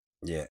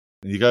 Yeah.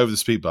 And you go over the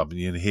speed bump and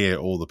you can hear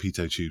all the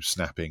pitot tubes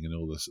snapping and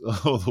all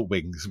the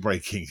wings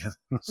breaking.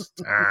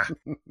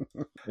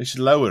 They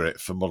should lower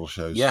it for model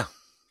shows. Yeah,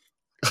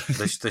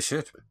 they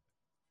should. Are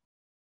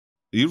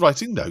you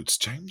writing notes,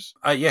 James?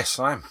 Yes,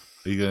 I am.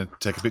 Are you going to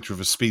take a picture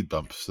of a speed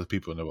bump so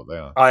people know what they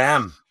are? I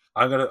am.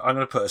 I'm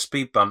gonna put a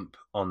speed bump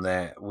on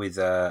there with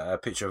a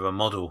picture of a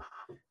model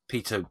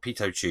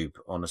pitot tube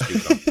on a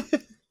speed bump.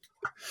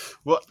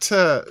 What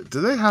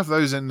do they have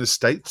those in the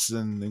States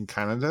and in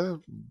Canada?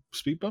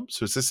 Speed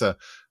bumps, or is this of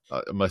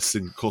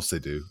course they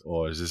do,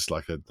 or is this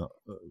like a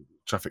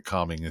traffic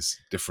calming is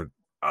different?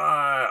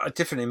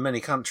 Different in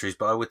many countries,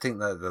 but I would think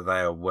that they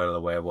are well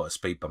aware of what a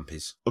speed bump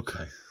is.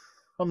 Okay,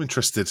 I'm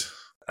interested.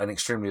 An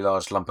extremely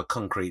large lump of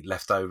concrete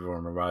left over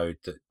on a road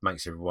that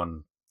makes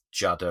everyone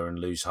judder and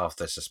lose half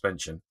their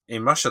suspension.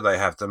 In Russia, they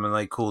have them, and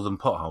they call them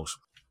potholes.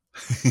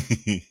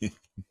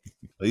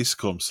 They used to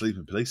call them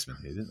sleeping policemen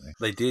here, didn't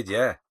they? They did,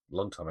 yeah. A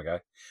long time ago.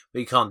 But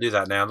you can't do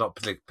that now, not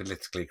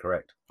politically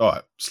correct. All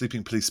right,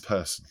 sleeping police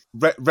person.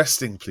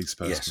 Resting police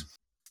person. Yes.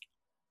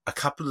 A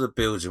couple of the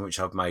builds in which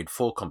I've made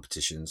 4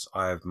 competitions,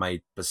 I have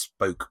made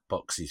bespoke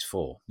boxes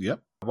for. Yep.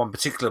 One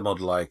particular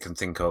model I can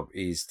think of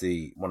is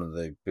one of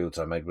the builds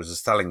I made was a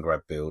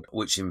Stalingrad build,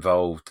 which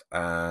involved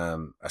a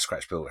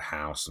scratch-built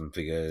house and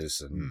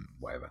figures and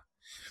whatever.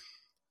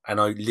 And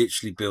I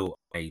literally built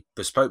a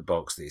bespoke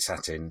box that it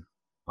sat in.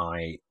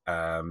 I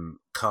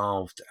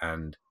carved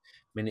and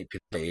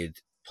manipulated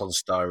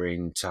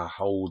polystyrene to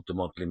hold the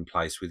model in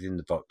place within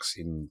the box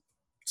in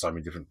so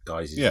many different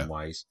guises and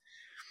ways.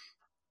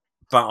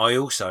 But I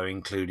also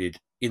included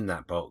in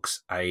that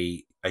box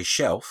a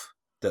shelf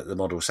that the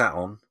model sat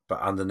on, but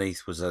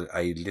underneath was a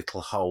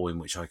little hole in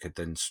which I could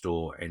then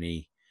store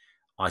any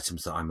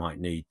items that I might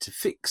need to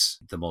fix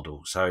the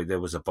model. So there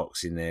was a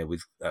box in there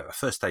with a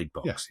first aid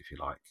box, if you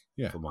like,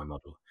 for my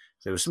model.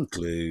 There was some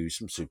glue,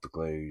 some super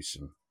glue,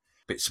 some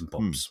bits and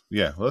bobs.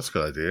 Yeah, well, that's a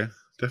good idea.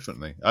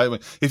 Definitely. I mean,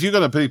 if you're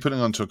going to be putting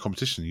onto a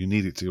competition, you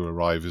need it to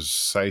arrive as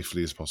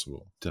safely as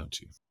possible, don't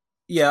you?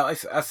 Yeah,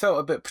 I felt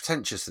a bit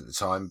pretentious at the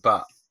time,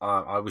 but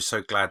I was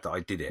so glad that I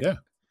did it. Yeah.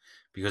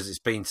 Because it's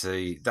been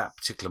to, that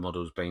particular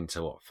model's been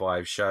to,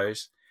 5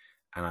 shows,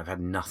 and I've had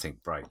nothing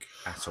break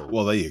at all.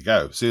 Well, there you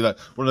go. See, like,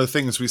 one of the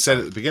things we said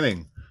at the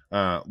beginning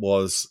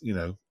was,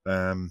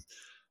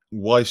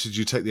 why should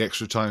you take the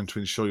extra time to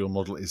ensure your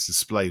model is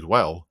displayed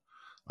well?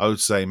 I would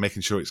say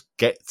making sure it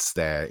gets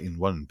there in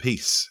one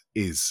piece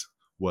is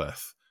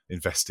worth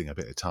investing a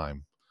bit of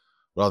time,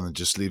 rather than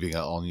just leaving it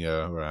on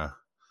your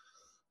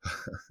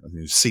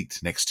seat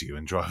next to you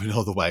and driving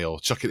all the way, or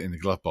chuck it in the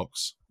glove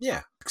box.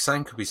 Yeah,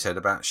 same could be said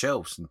about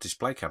shelves and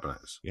display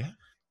cabinets. Yeah,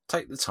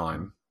 take the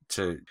time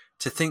to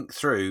think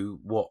through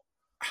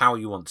how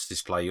you want to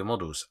display your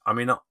models. I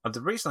mean,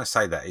 the reason I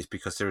say that is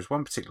because there is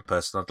one particular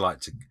person I'd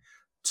like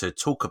to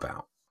talk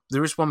about.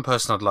 There is one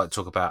person I'd like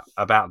to talk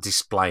about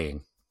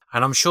displaying.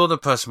 And I'm sure the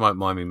person won't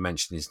mind me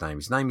mentioning his name.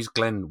 His name is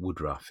Glenn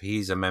Woodruff.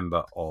 He's a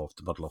member of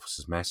the Model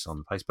Officers Mess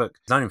on Facebook.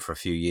 Known him for a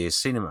few years,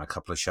 seen him at a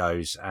couple of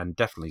shows, and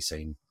definitely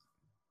seen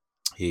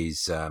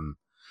his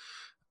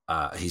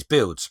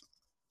builds.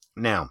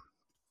 Now,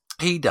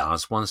 he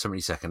does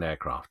 1/72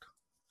 aircraft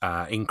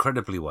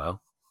incredibly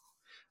well.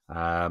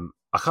 I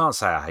can't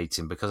say I hate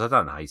him because I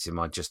don't hate him.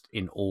 I'm just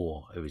in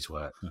awe of his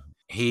work. Mm-hmm.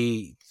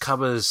 He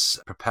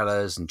covers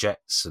propellers and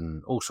jets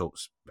and all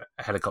sorts,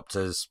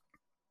 helicopters.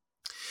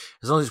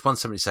 As long as it's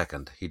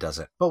 1/72, he does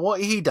it. But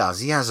what he does,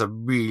 he has a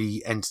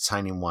really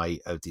entertaining way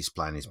of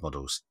displaying his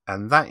models.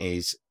 And that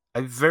is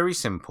a very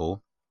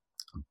simple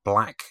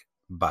black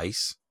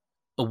base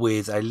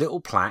with a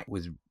little plaque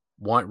with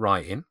white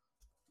writing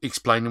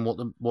explaining what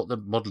the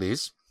model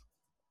is.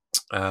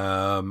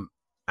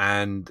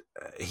 And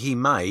he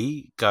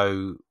may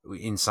go,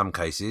 in some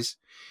cases,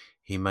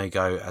 he may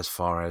go as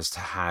far as to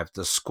have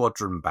the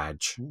squadron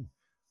badge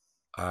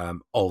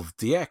of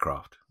the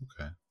aircraft.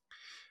 Okay.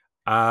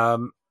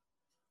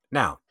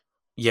 Now,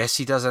 yes,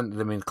 he does enter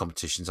them in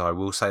competitions. I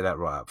will say that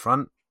right up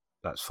front.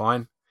 That's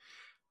fine.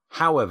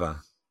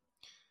 However,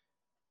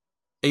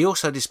 he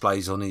also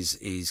displays on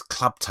his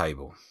club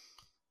table,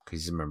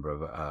 because he's a member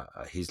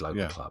of his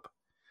local club.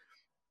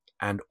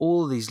 And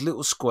all these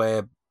little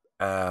square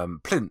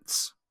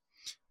plinths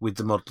with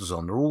the models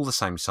on, they're all the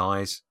same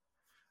size.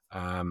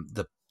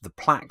 The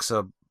plaques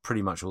are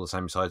pretty much all the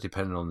same size,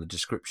 depending on the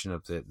description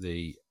of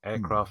the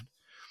aircraft.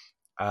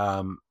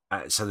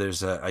 So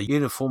there's a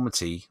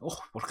uniformity. Oh,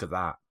 look at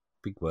that.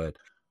 Big word.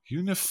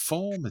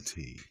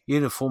 Uniformity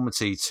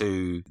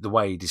to the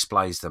way he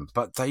displays them.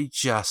 But they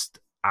just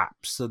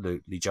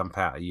absolutely jump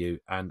out at you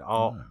and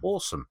are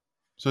awesome.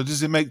 So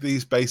does he make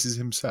these bases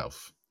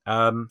himself?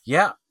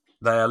 Yeah.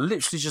 They are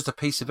literally just a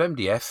piece of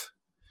MDF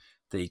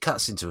that he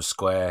cuts into a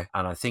square,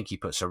 and I think he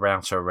puts a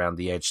router around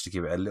the edge to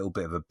give it a little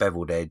bit of a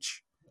beveled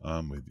edge.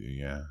 I'm with you,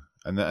 yeah.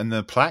 And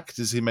the plaque,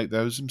 does he make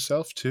those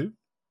himself too?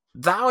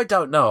 That I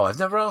don't know. I've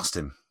never asked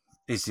him,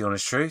 is the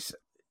honest truth.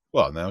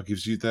 Well, now it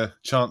gives you the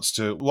chance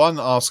to, one,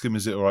 ask him,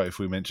 is it all right if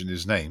we mention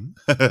his name?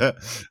 And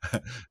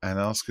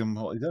ask him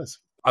what he does.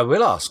 I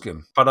will ask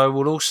him, but I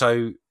will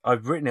also,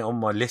 I've written it on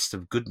my list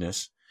of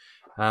goodness,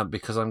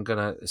 because I'm going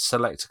to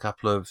select a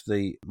couple of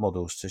the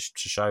models to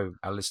show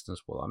our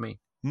listeners what I mean.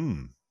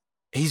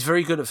 He's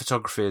very good at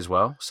photography as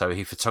well. So when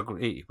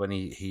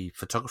he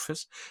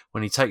photographers,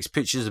 when he takes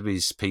pictures of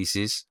his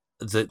pieces,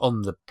 that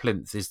on the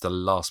plinth is the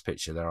last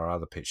picture. There are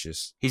other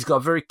pictures. He's got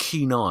a very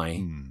keen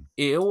eye.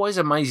 It always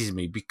amazes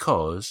me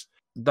because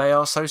they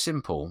are so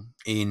simple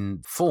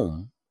in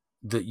form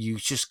that you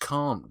just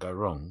can't go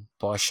wrong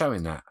by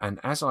showing that. And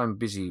as I'm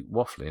busy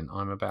waffling,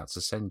 I'm about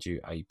to send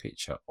you a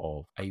picture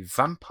of a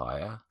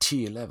Vampire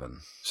T11.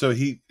 So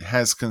he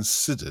has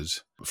considered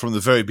from the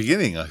very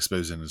beginning, I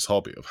suppose, in his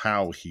hobby of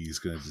how he's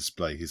going to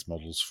display his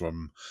models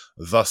from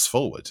thus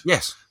forward.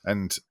 Yes.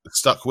 And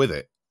stuck with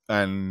it.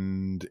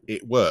 And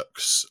it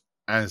works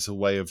as a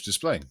way of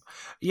displaying.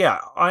 Yeah,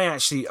 I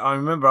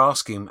remember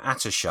asking him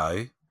at a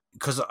show,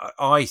 because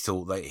I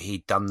thought that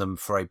he'd done them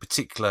for a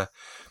particular...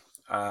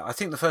 I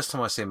think the first time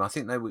I see him, I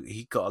think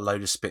he got a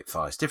load of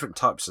Spitfires, different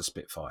types of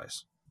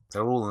Spitfires.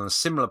 They're all on a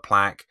similar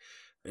plaque,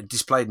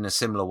 displayed in a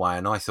similar way.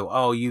 And I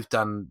thought, you've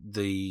done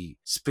the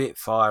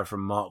Spitfire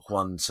from Mark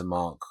 1 to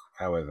Mark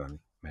however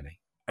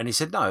many. And he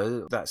said,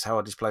 no, that's how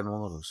I display my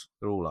models.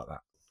 They're all like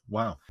that.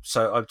 Wow.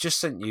 So I've just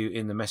sent you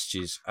in the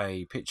messages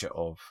a picture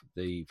of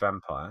the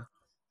Vampire.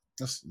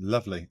 That's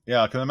lovely.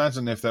 Yeah, I can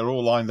imagine if they're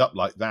all lined up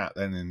like that,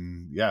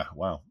 then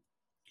wow.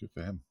 Good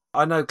for him.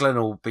 I know Glenn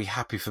will be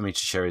happy for me to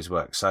share his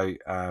work, so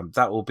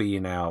that will be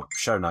in our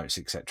show notes,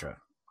 etc.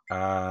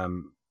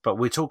 But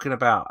we're talking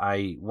about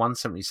a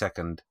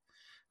 1/72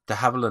 de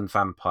Havilland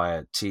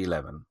Vampire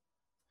T11.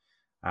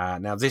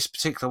 Now, this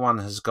particular one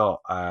has got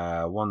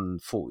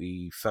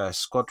 141st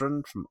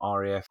Squadron from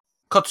RAF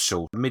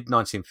Cotteshall,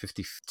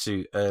 mid-1950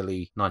 to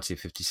early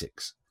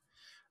 1956.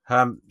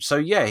 So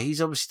yeah,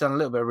 he's obviously done a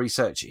little bit of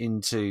research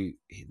into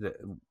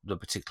the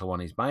particular one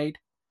he's made.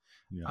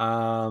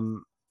 Yeah.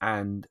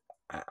 And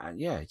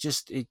yeah, it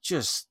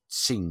just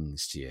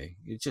sings to you.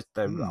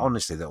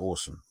 Honestly, they're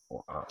awesome.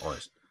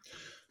 Honestly.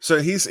 So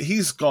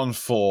he's gone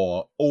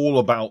for all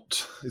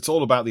about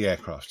the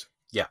aircraft.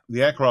 Yeah,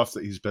 the aircraft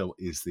that he's built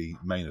is the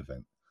main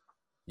event.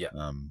 Yeah.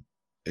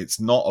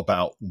 It's not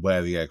about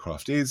where the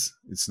aircraft is.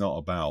 It's not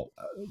about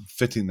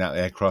fitting that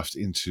aircraft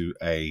into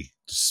a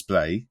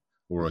display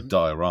or a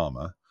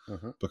diorama,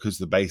 because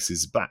the base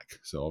is black.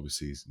 So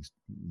obviously he's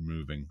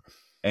removing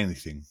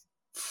anything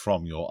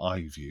from your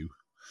eye view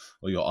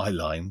or your eye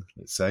line,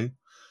 let's say.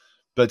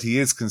 But he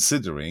is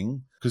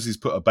considering, because he's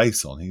put a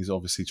base on, he's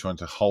obviously trying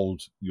to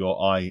hold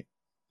your eye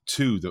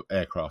to the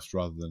aircraft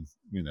rather than,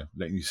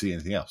 letting you see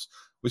anything else,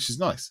 which is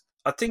nice.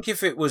 I think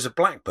if it was a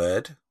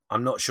Blackbird,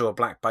 I'm not sure a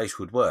black base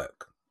would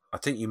work. I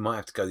think you might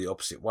have to go the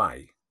opposite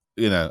way.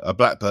 A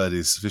Blackbird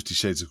is 50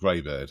 Shades of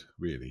Grey bird,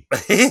 really.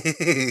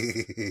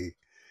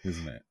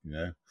 Isn't it?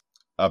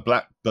 A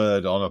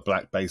Blackbird on a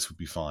black base would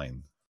be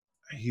fine.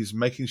 He's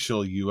making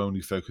sure you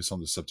only focus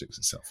on the subject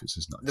itself, which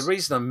is nice. The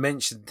reason I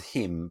mentioned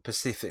him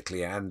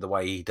specifically and the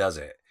way he does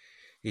it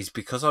is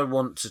because I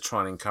want to try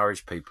and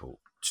encourage people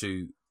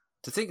to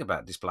think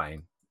about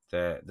displaying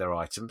their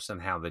items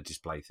and how they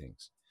display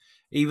things.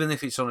 Even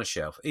if it's on a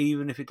shelf,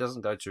 even if it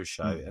doesn't go to a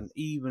show, and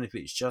even if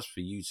it's just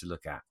for you to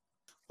look at.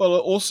 Well,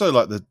 also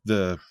like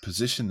the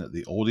position that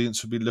the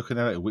audience would be looking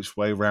at it, which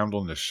way around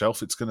on the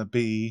shelf it's going to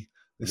be.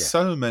 There's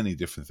so many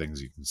different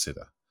things you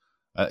consider.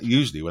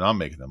 Usually when I'm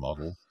making a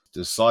model,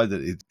 the side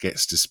that it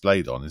gets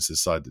displayed on is the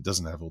side that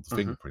doesn't have all the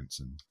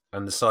fingerprints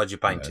and the side you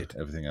painted.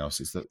 Everything else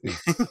is the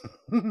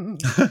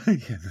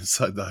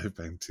side that I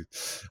painted.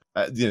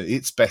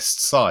 Its best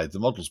side, the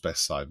model's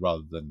best side,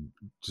 rather than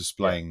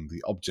displaying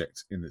the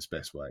object in its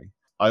best way.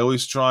 I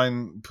always try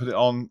and put it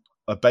on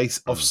a base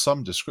of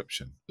some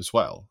description as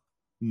well,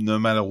 no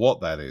matter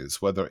what that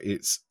is, whether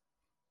it's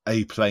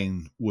a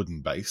plain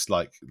wooden base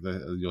like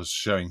you're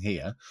showing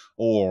here,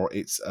 or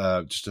it's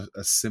just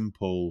a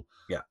simple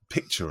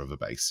picture of a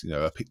base.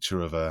 A picture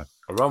of a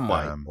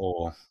runway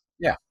or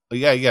yeah,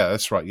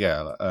 that's right.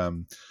 Yeah,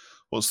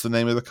 what's the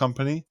name of the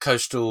company?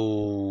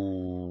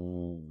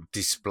 Coastal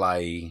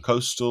Display.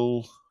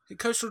 Coastal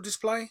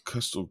Display?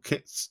 Coastal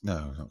Kits?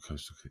 No, not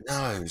Coastal Kits.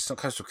 No, it's not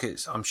Coastal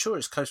Kits. I'm sure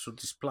it's Coastal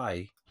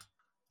Display.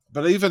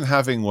 But even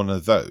having one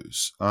of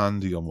those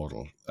under your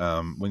model,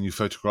 when you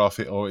photograph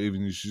it, or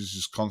even you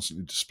just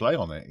constantly display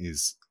on it,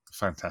 is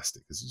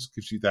fantastic, because it just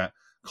gives you that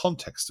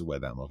context to where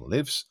that model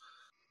lives.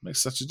 It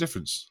makes such a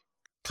difference.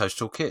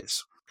 Coastal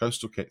Kits.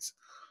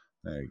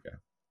 There you go.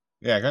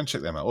 Yeah, go and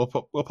check them out.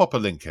 We'll pop a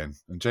link in,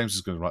 and James is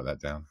going to write that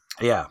down.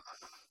 Yeah,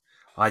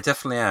 I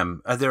definitely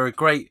am. They're a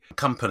great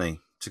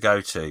company to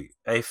go to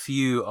if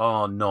you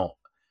are not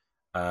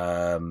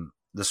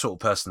the sort of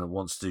person that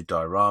wants to do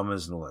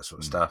dioramas and all that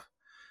sort of stuff.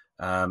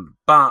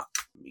 But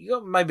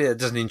maybe that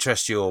doesn't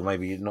interest you, or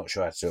maybe you're not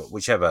sure how to do it,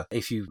 whichever.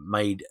 If you've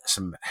made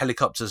some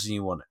helicopters and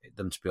you want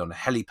them to be on a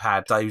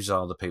helipad, those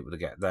are the people to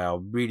get. They are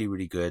really,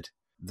 really good.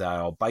 They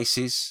are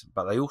bases,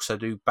 but they also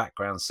do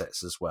background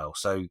sets as well.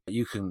 So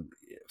you can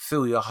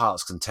fill your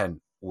heart's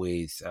content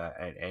with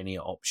any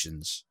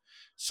options.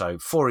 So,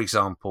 for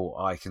example,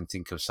 I can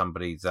think of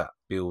somebody that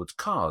builds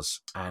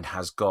cars and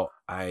has got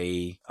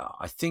I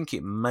think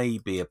it may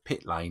be a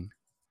pit lane.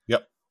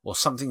 Yep. Or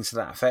something to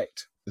that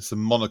effect. It's a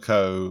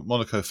Monaco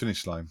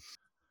finish line.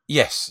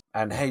 Yes,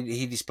 and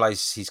he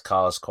displays his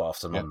cars quite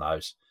often on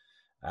those,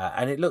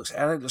 and it looks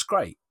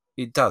great.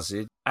 It does.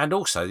 And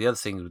also the other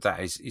thing with that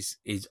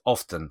is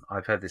often,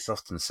 I've heard this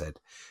often said,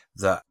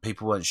 that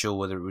people weren't sure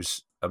whether it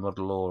was a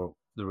model or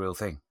the real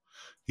thing.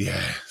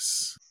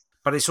 Yes.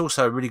 But it's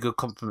also a really good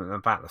compliment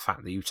about the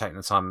fact that you've taken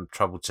the time and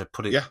trouble to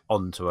put it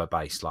onto a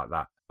base like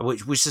that.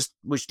 Which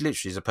literally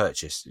is a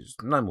purchase. It's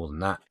no more than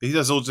that. He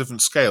does all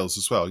different scales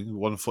as well.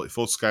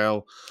 1/44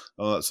 scale,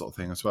 all that sort of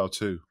thing as well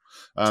too.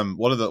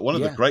 One of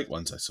the great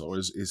ones I saw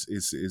is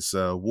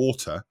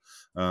water.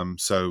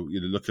 So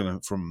looking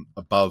from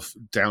above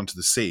down to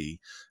the sea,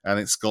 and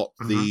it's got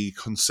the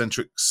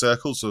concentric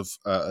circles of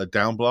a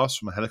downblast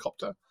from a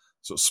helicopter,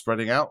 sort of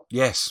spreading out.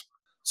 Yes.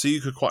 So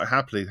you could quite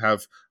happily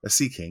have a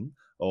Sea King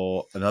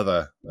or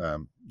another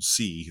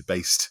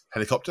sea-based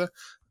helicopter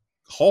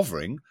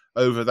hovering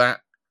over that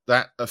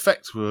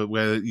effect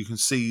where you can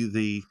see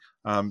the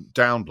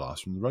downblast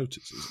from the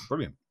rotors. It's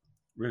brilliant.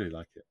 Really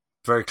like it.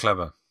 Very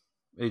clever.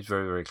 It's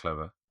very, very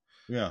clever.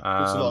 Yeah,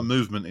 there's a lot of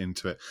movement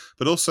into it.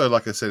 But also,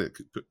 like I said, it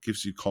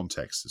gives you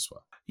context as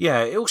well.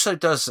 Yeah, it also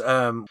does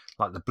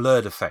like the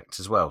blurred effect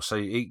as well. So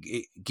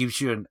it gives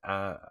you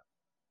an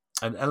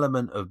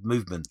element of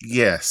movement.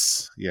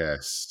 Yes. Do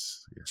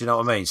you know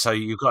what I mean? So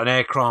you've got an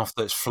aircraft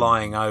that's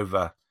flying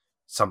over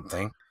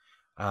something.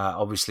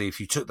 Obviously, if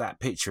you took that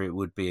picture, it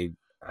would be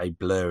a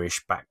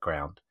blurrish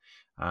background,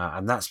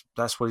 and that's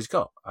what he's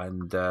got.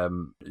 And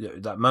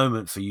that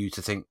moment for you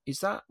to think, is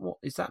that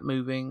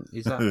moving?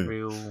 Is that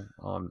real?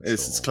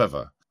 It's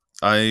clever.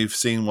 I've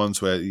seen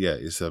ones where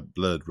it's a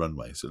blurred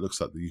runway, so it looks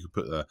like you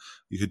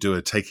could do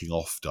a taking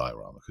off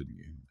diorama, couldn't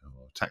you?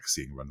 Or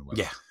taxiing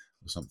runway,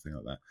 or something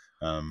like that.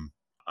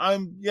 I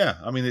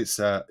mean, it's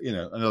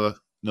another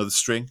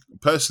string.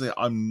 Personally,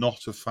 I'm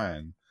not a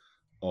fan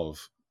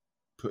of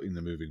putting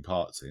the moving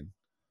parts in,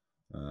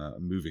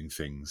 moving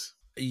things.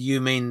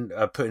 You mean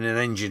putting an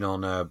engine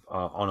on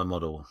a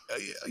model?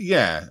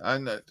 Yeah,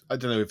 and I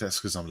don't know if that's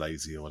because I'm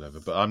lazy or whatever,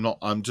 but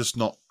I'm just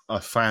not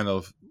a fan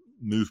of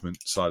movement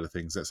side of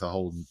things. That's a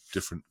whole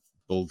different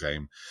ball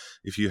game.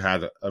 If you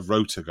had a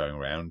rotor going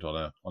around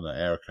on an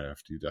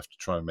aircraft, you'd have to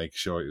try and make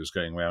sure it was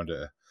going around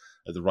at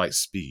the right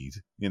speed,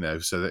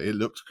 so that it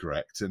looked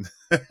correct. And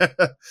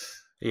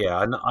yeah,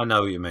 I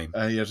know what you mean.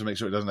 You have to make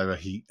sure it doesn't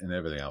overheat and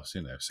everything else,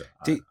 So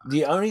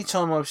the only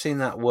time I've seen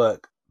that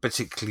work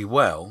particularly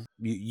well,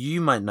 you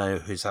might know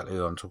exactly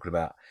who I'm talking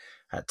about.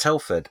 At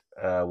Telford,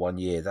 one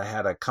year they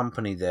had a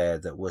company there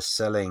that was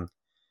selling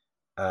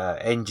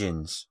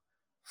engines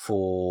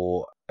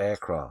for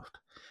aircraft,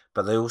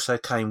 but they also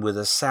came with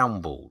a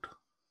soundboard.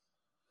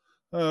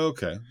 Oh,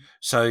 okay.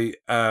 So,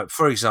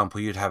 for example,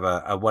 you'd have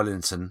a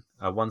Wellington,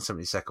 a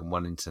 172nd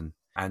Wellington,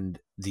 and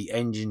the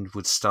engine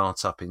would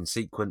start up in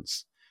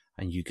sequence,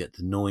 and you get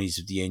the noise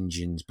of the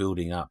engines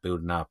building up,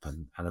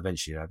 and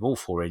eventually you have all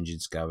four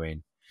engines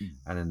going,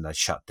 and then they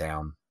shut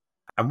down.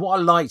 And what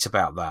I liked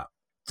about that,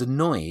 the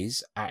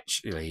noise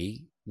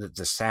actually,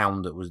 the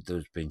sound that was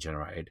being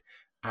generated,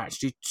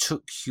 actually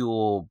took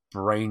your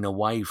brain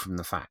away from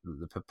the fact that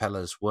the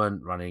propellers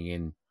weren't running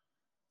in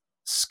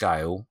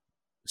scale,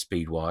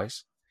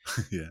 speed-wise.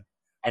 Yeah.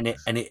 And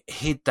it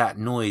hid that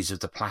noise of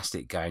the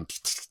plastic going.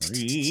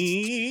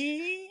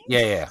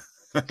 Yeah.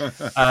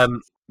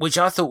 Which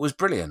I thought was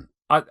brilliant.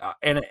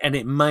 And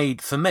it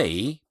made, for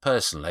me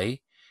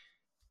personally,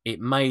 it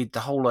made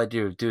the whole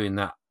idea of doing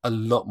that a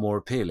lot more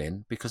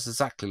appealing, because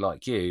exactly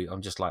like you,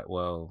 I'm just like,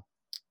 well,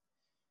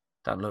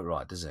 don't look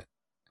right, does it?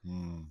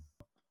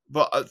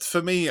 But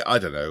for me, I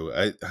don't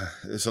know.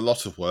 It's a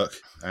lot of work,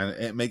 and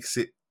it makes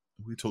it.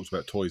 We talked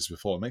about toys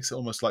before. It makes it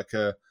almost like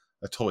a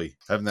toy,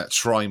 having that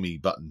try me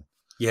button.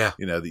 Yeah,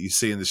 that you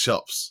see in the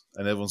shops,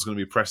 and everyone's going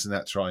to be pressing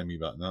that try me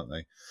button, aren't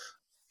they?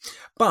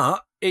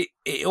 But it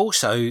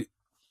also,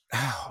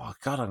 oh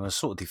God, I'm going to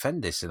sort of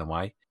defend this in a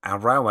way. Our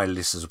railway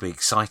listeners will be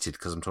excited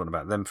because I'm talking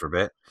about them for a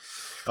bit.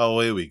 Oh,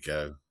 here we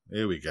go.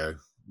 We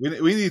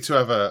need to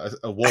have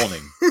a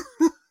warning.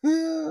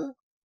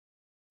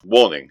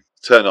 Warning.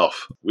 Turn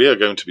off. We are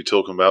going to be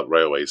talking about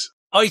railways.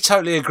 I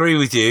totally agree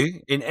with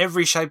you in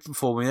every shape and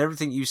form, in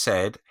everything you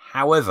said.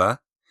 However,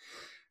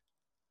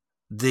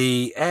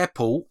 the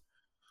airport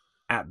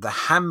at the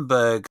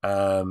Hamburg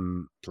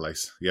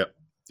place, yep,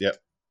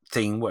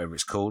 thing, whatever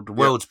it's called, the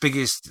world's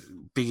biggest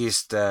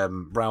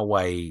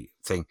railway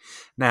thing.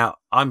 Now,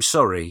 I'm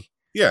sorry,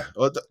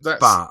 but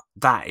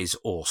that is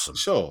awesome.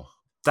 Sure.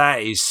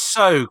 That is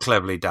so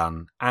cleverly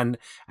done. And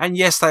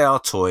yes, they are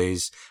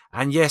toys.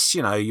 And yes,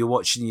 you're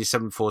watching your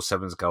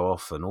 747s go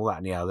off and all that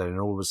and the other, and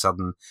all of a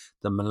sudden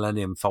the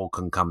Millennium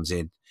Falcon comes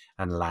in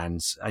and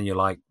lands, and you're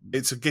like...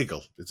 It's a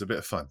giggle. It's a bit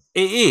of fun.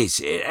 It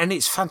is. And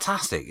it's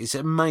fantastic. It's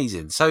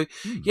amazing. So,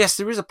 yes,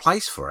 there is a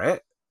place for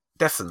it.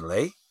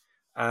 Definitely.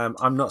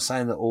 I'm not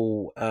saying that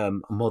all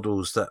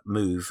models that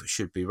move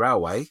should be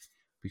railway,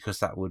 because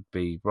that would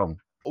be wrong.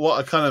 What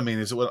I kind of mean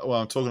is, what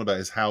I'm talking about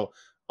is how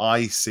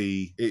I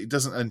see it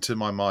doesn't enter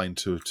my mind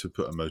to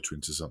put a motor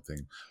into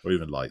something, or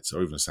even lights,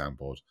 or even a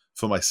soundboard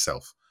for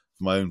myself,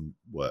 for my own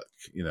work.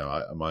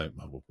 My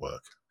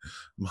work,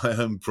 my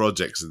own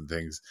projects and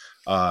things.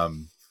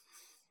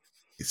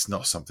 It's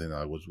not something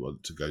I would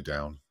want to go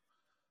down.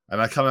 And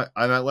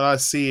when I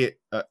see it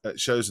at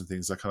shows and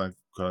things, I kind of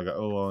go,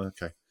 oh,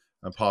 okay,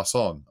 and pass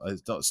on.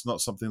 It's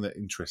not something that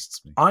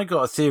interests me. I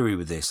got a theory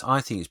with this.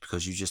 I think it's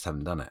because you just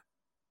haven't done it.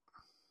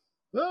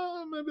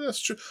 Oh, maybe that's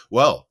true.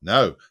 Well,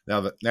 no.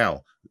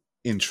 Now,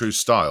 in true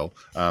style,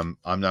 I'm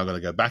now going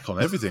to go back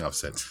on everything I've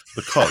said,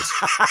 because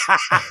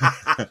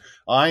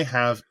I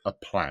have a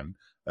plan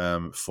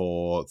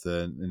for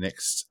the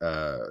next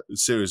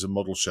series of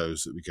model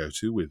shows that we go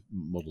to with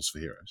Models for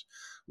Heroes.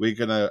 We're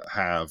going to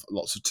have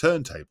lots of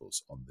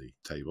turntables on the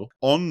table.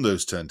 On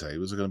those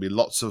turntables are going to be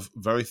lots of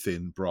very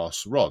thin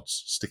brass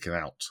rods sticking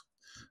out.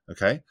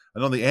 Okay?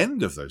 And on the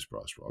end of those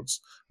brass rods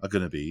are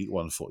going to be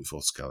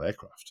 1/44th scale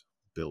aircraft,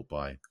 built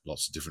by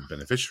lots of different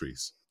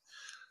beneficiaries.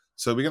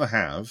 So we're going to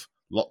have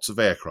lots of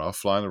aircraft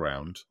flying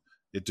around,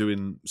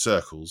 doing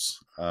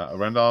circles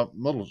around our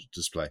model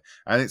display.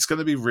 And it's going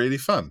to be really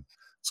fun.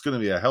 It's going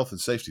to be a health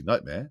and safety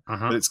nightmare,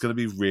 but it's going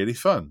to be really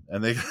fun.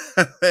 And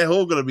they're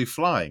all going to be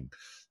flying.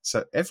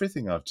 So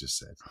everything I've just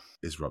said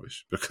is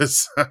rubbish,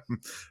 because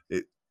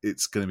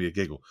it's going to be a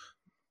giggle.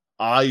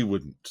 I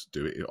wouldn't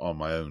do it on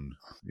my own,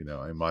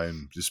 in my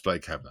own display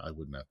cabinet. I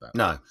wouldn't have that.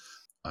 No.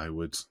 I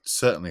would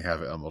certainly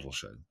have it on model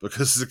show,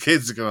 because the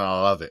kids are going to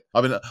love it.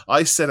 I mean,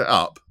 I set it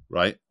up,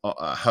 right,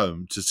 at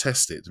home to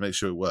test it, to make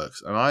sure it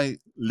works. And I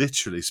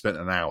literally spent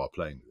an hour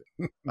playing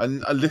with it.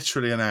 And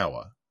literally an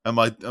hour. And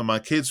my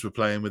kids were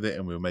playing with it,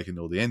 and we were making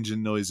all the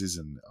engine noises,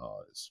 and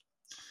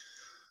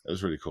it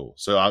was really cool.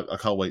 So I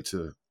can't wait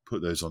to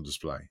put those on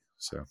display.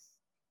 So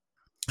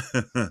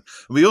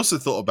we also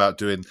thought about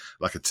doing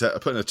like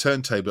putting a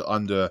turntable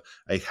under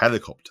a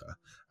helicopter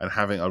and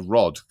having a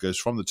rod goes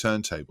from the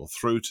turntable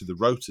through to the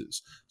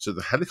rotors, so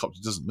the helicopter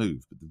doesn't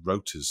move, but the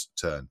rotors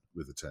turn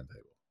with the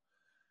turntable.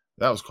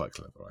 That was quite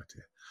a clever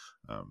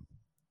idea.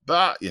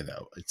 But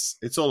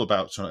it's all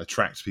about trying to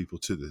attract people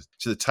to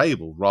the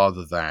table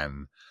rather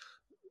than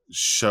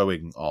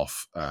showing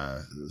off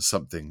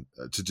something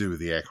to do with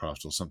the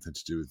aircraft or something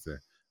to do with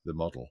the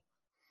model.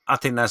 I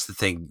think that's the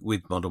thing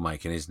with model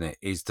making, isn't it?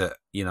 Is that,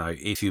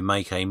 if you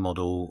make a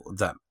model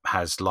that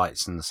has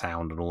lights and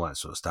sound and all that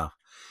sort of stuff,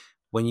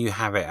 when you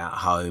have it at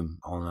home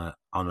on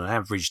an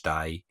average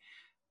day,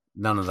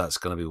 none of that's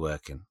going to be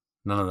working.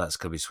 None of that's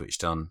going to be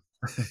switched on.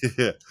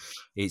 Yeah.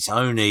 It's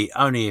only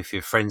if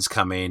your friends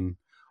come in.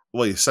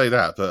 Well, you say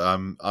that, but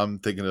I'm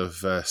thinking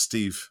of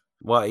Steve.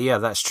 Well, yeah,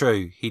 that's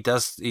true. He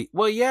does.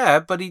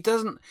 But he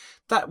doesn't.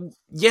 That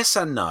yes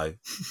and no.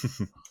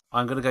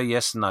 I'm going to go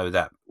yes and no.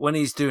 That when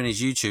he's doing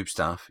his YouTube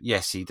stuff,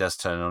 yes, he does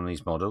turn on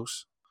his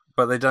models,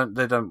 but they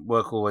don't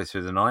work all the way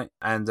through the night.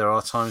 And there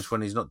are times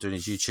when he's not doing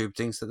his YouTube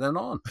things that they're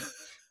not on.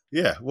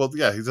 Yeah, well,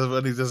 yeah, he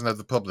doesn't have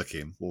the public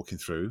in walking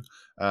through.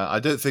 I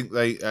don't think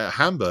they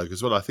Hamburg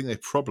as well. I think they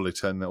probably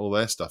turn all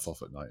their stuff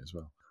off at night as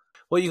well.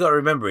 What you got to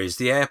remember is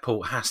the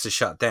airport has to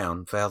shut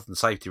down for health and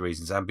safety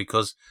reasons, and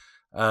because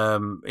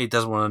it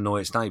doesn't want to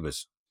annoy its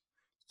neighbours.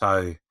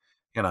 So,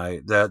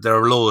 there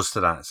are laws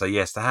to that. So,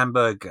 yes, the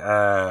Hamburg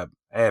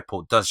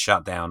airport does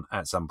shut down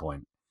at some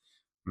point.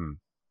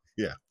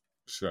 Yeah,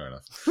 sure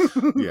enough.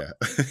 Yeah.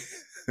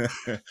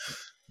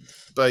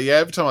 But yeah,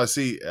 every time I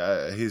see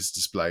his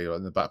display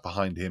in the back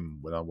behind him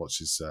when I watch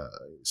his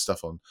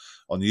stuff on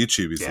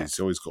YouTube, he's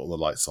always got all the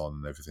lights on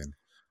and everything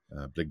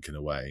blinking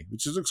away,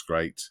 which looks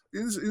great.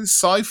 In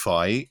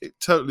sci-fi, it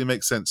totally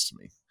makes sense to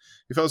me.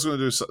 If I was going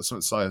to do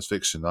some science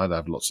fiction, I'd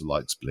have lots of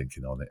lights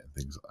blinking on it and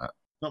things like that.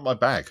 Not my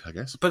bag, I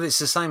guess. But it's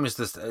the same as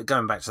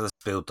going back to the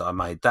build that I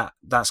made.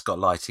 That's got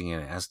lighting in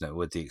it, hasn't it,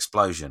 with the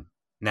explosion?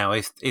 Now,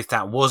 if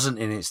that wasn't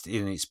in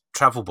its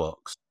travel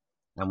box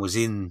and was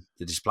in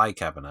the display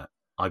cabinet,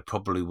 I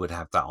probably would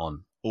have that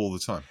on all the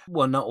time.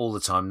 Well, not all the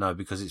time, no,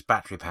 because it's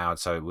battery powered,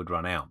 so it would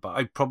run out. But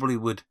I'd probably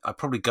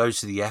go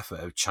to the effort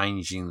of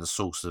changing the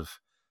source of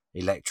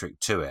electric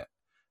to it,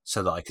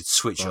 so that I could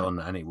switch it on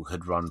and it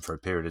could run for a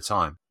period of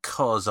time.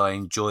 Because I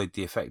enjoyed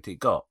the effect it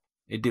got.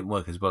 It didn't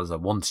work as well as I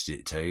wanted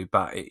it to,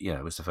 but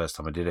it was the first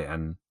time I did it,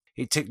 and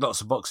it ticked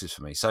lots of boxes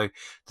for me. So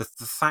the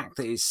fact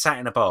that it's sat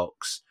in a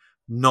box,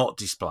 not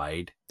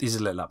displayed, is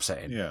a little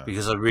upsetting,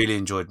 because I really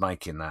enjoyed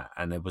making that,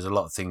 and there was a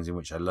lot of things in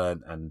which I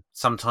learned, and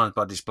sometimes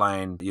by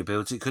displaying your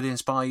builds, it could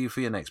inspire you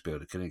for your next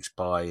build. It could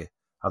inspire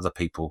other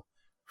people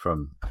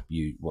from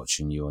you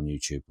watching you on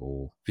YouTube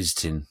or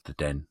visiting the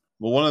den.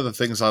 Well, one of the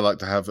things I like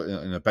to have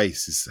in a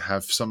base is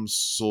have some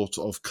sort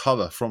of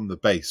colour from the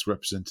base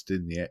represented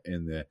in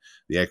the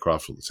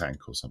aircraft or the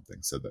tank or something,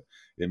 so that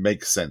it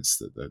makes sense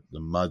that the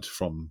mud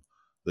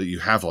that you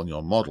have on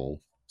your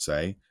model,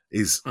 say,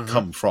 is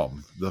come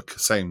from the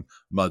same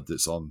mud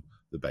that's on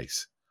the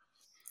base.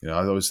 I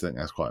always think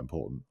that's quite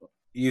important.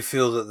 You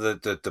feel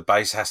that the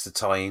base has to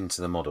tie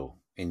into the model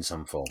in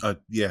some form?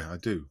 Yeah, I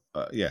do.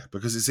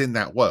 Because it's in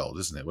that world,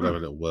 isn't it? Whatever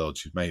little world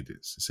you've made,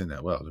 it's in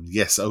that world. And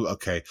yes,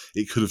 okay,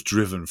 it could have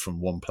driven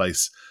from one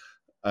place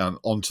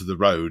onto the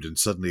road, and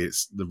suddenly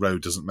the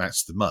road doesn't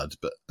match the mud.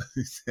 But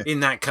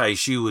in that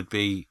case, you would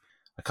be,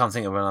 I can't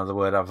think of another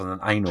word other than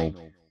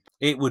anal.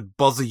 It would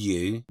bother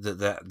you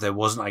that there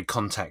wasn't a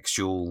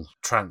contextual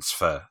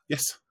transfer.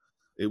 Yes,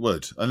 it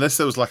would. Unless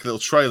there was like a little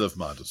trail of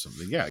mud or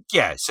something, yeah.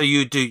 Yeah, so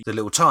you do the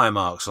little tyre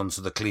marks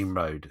onto the clean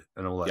road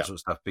and all that sort of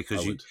stuff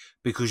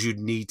because you'd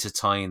need to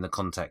tie in the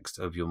context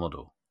of your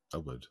model. I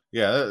would.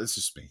 Yeah, that's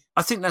just me.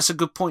 I think that's a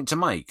good point to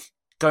make.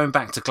 Going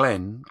back to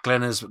Glenn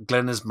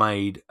has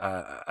made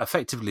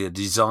effectively a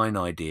design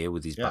idea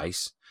with his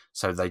base,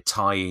 so they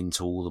tie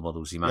into all the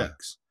models he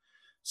makes.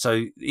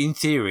 So in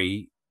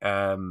theory,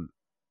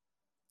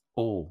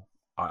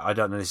 I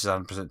don't know if this is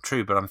 100%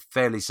 true, but I'm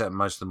fairly certain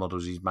most of the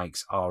models he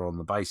makes are on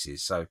the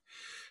bases. So,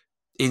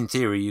 in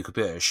theory, you could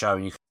be at a show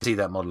and you could see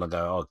that model and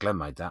go, "Oh, Glenn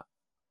made that,"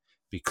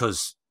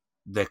 because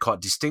they're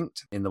quite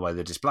distinct in the way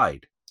they're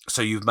displayed.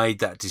 So you've made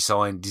that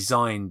design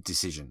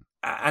decision,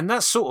 and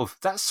that's sort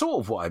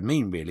of what I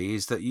mean. Really,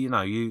 is that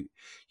you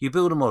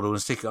build a model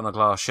and stick it on a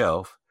glass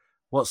shelf.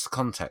 What's the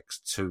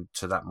context to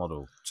that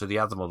model, to the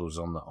other models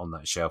on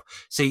that shelf?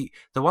 See,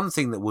 the one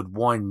thing that would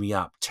wind me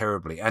up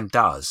terribly, and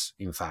does,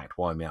 in fact,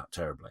 wind me up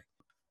terribly,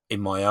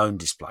 in my own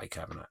display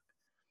cabinet,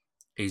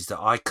 is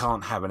that I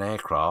can't have an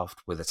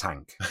aircraft with a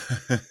tank.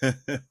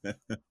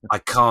 I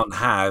can't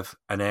have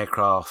an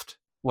aircraft...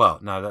 Well,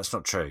 no, that's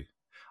not true.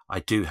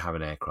 I do have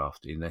an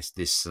aircraft in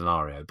this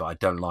scenario, but I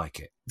don't like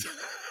it.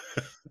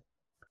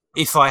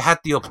 If I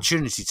had the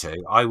opportunity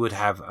to, I would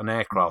have an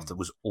aircraft that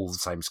was all the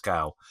same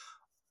scale.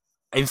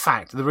 In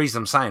fact, the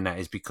reason I'm saying that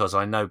is because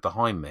I know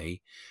behind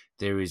me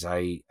there is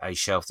a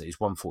shelf that is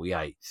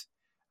 1/48th,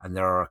 and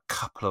there are a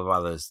couple of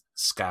other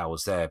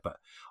scales there, but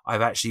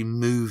I've actually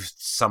moved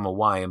some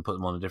away and put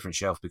them on a different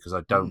shelf because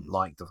I don't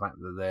like the fact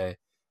that they're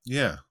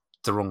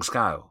the wrong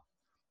scale.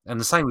 And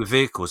the same with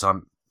vehicles. I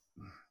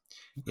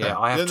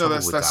have trouble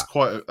with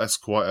that. That's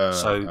quite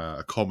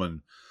a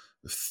common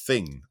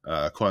thing.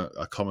 Quite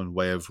a common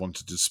way of wanting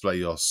to display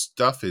your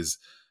stuff is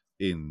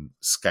in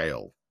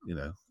scale.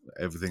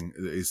 Everything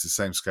is the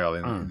same scale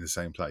in the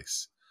same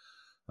place.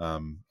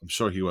 I'm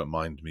sure he won't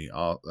mind me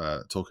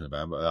talking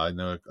about him, but I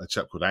know a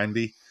chap called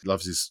Andy. He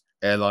loves his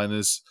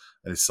airliners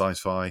and his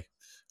sci-fi,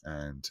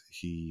 and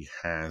he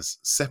has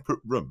separate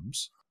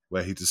rooms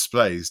where he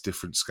displays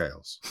different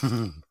scales.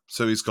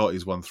 So he's got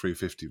his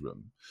 1/350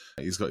 room,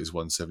 he's got his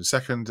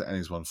 1/72 and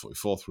his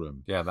 1/44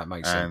 room. Yeah, that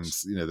makes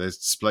sense. And there's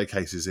display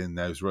cases in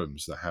those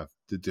rooms that have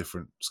the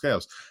different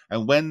scales.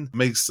 And when he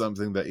makes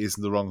something that is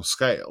in the wrong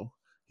scale,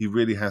 he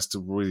really has to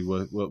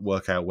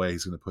work out where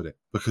he's going to put it,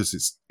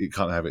 because it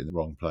can't have it in the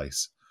wrong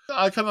place.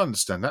 I can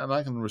understand that, and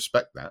I can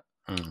respect that.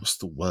 What's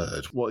the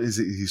word? What is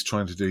it he's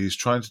trying to do? He's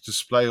trying to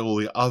display all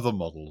the other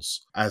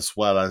models as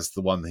well as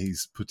the one that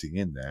he's putting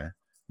in there.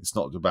 It's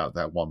not about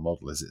that one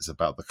model, is it? It's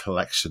about the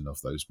collection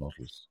of those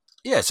models.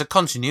 Yeah, it's a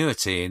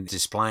continuity in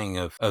displaying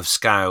of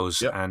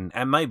scales, and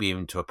maybe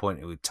even to a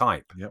point with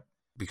type. Yep.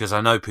 Because I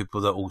know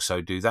people that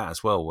also do that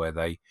as well, where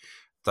they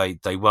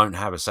won't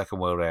have a Second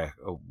World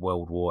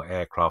War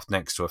aircraft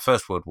next to a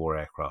First World War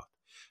aircraft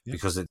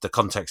because the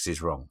context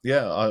is wrong.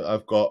 Yeah,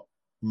 I've got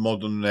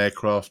modern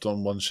aircraft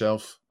on one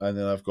shelf, and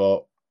then I've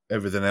got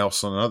everything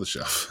else on another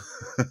shelf.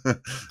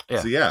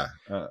 So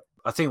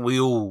I think we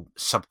all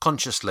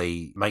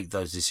subconsciously make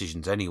those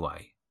decisions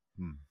anyway.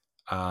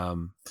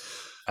 And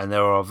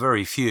there are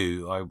very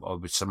few, I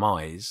would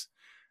surmise,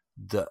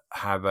 that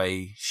have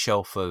a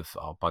shelf of,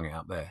 I'll bung it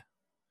up there.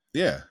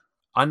 Yeah.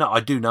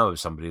 I do know of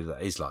somebody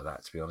that is like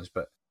that, to be honest,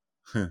 but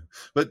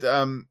but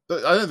I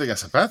don't think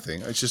that's a bad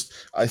thing. It's just,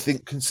 I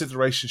think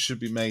consideration should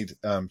be made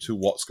to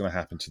what's going to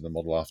happen to the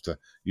model after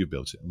you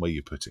built it and where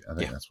you put it. I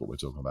think that's what we're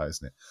talking about,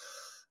 isn't it?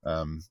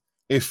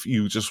 If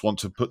you just want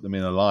to put them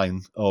in a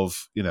line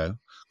of,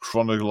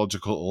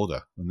 chronological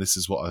order, and this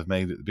is what I've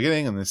made at the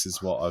beginning, and this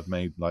is what I've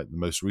made like the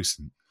most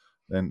recent,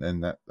 then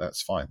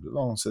that's fine. But as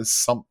long as there's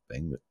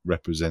something that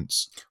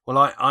represents. Well,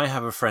 I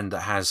have a friend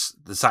that has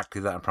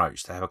exactly that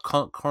approach. They have a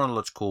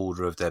chronological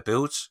order of their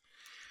builds.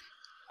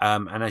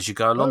 And as you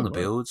go along the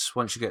builds,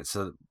 once you get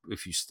to,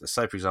 if you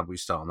say, for example, you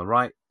start on the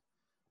right,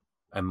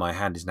 and my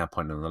hand is now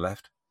pointing on the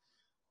left.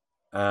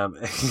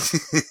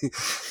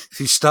 If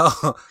you start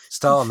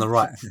on the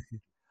right,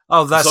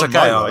 that's okay.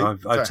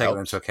 I've taken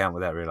that into account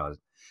without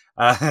realising.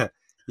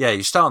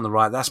 You start on the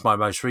right. That's my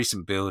most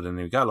recent build, and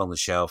you go along the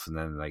shelf, and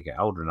then they get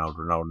older and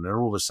older and older, and then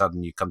all of a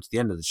sudden you come to the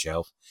end of the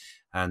shelf,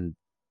 and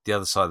the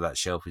other side of that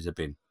shelf is a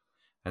bin,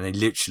 and they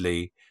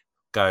literally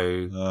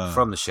go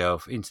from the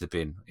shelf into the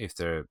bin if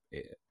there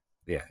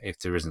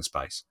isn't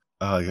space.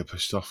 I get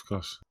pushed off, of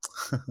course.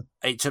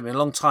 It took me a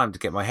long time to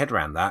get my head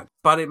around that,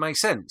 but it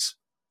makes sense.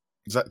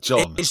 Is that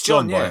John? It's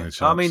John, yeah.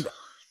 I mean,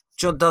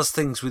 John does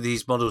things with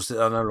these models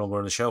that are no longer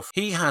on the shelf.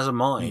 He has a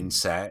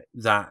mindset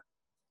that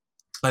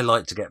I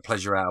like to get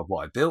pleasure out of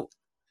what I built.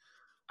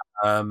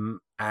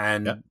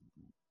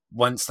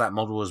 Once that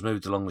model was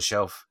moved along the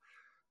shelf,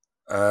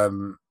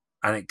 and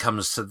it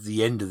comes to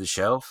the end of the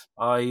shelf,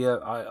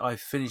 I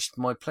finished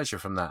my pleasure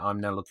from that. I'm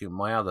now looking at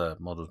my other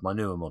models, my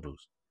newer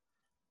models.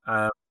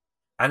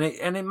 And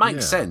it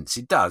makes sense.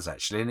 It does,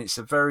 actually. And it's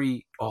a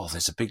very...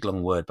 there's a big,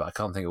 long word, but I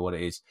can't think of what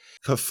it is.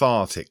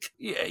 Cathartic.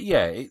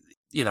 Yeah.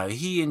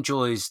 He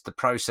enjoys the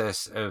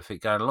process of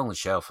it going along the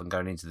shelf and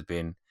going into the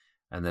bin,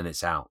 and then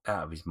it's out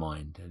of his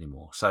mind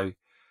anymore. So,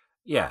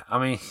 yeah, I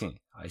mean,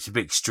 it's a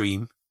bit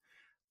extreme,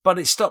 but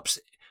it stops...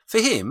 For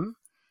him,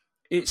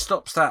 it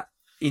stops that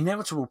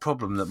inevitable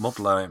problem that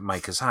model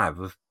makers have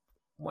of,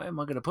 where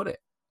am I going to put it?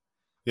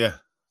 Yeah.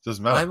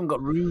 Doesn't matter. I haven't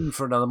got room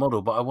for another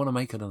model, but I want to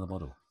make another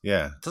model.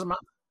 Yeah. Doesn't matter.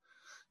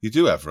 You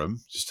do have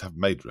room, just haven't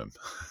made room.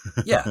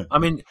 Yeah. I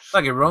mean,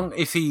 don't get me wrong.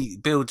 If he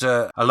builds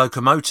a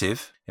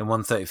locomotive in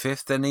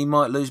 1/35th, then he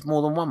might lose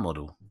more than one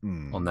model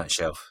on that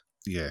shelf.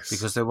 Yes.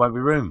 Because there won't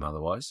be room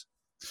otherwise.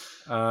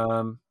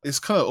 It's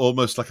kind of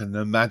almost like a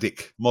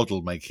nomadic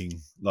model making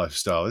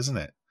lifestyle, isn't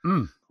it?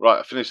 Right,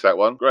 I finished that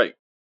one. Great.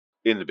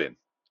 In the bin.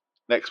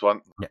 Next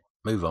one. Yeah,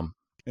 move on.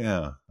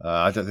 Yeah.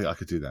 I don't think I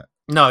could do that.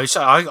 No,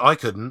 so I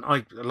couldn't.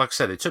 Like I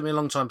said, it took me a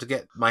long time to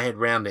get my head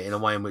around it in a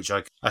way in which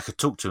I could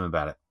talk to him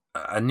about it.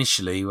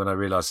 Initially, when I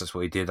realised that's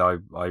what he did, I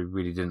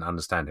really didn't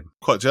understand him.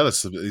 Quite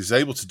jealous that he's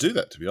able to do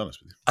that, to be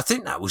honest with you. I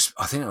think that was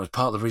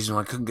part of the reason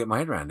I couldn't get my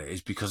head around it,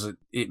 is because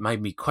it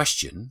made me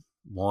question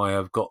why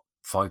I've got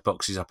 5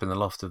 boxes up in the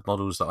loft of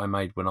models that I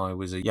made when I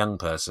was a young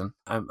person,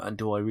 and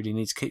do I really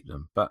need to keep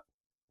them? But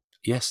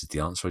yes is the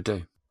answer, I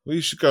do. Well,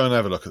 you should go and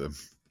have a look at them.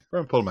 Go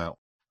and pull them out.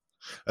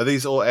 Are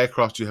these all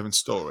aircraft you have in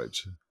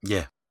storage?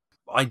 Yeah.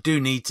 I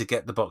do need to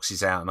get the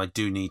boxes out, and I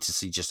do need to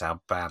see just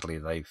how badly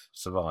they've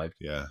survived.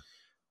 Yeah.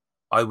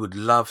 I would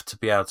love to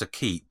be able to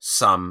keep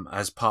some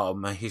as part of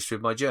my history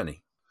of my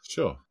journey.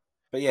 Sure.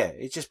 But yeah,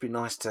 it'd just be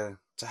nice to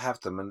have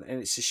them, and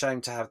it's a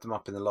shame to have them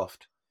up in the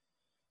loft.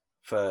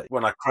 For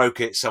when I croak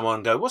it,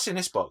 someone go, "What's in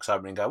this box?"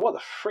 Open and go, "What the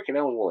freaking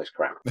hell is all this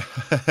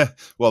crap?"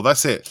 Well,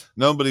 that's it.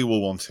 Nobody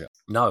will want it.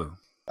 No.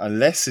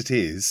 unless it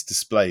is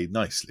displayed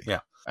nicely. Yeah.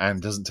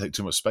 And doesn't take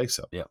too much space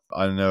up. Yeah.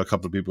 I know a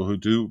couple of people who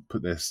do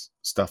put their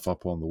stuff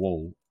up on the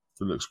wall.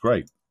 It looks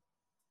great.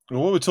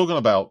 Well, when we're talking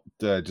about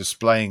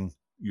displaying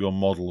your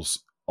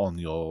models on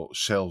your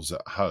shelves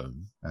at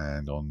home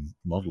and on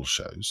model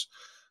shows,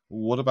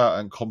 what about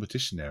in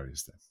competition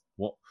areas then?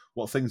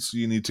 What things do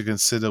you need to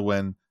consider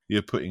when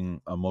you're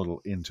putting a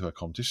model into a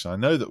competition? I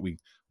know that we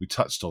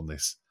touched on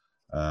this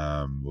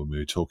when we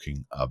were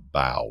talking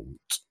about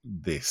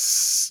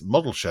this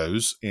model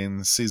shows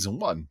in season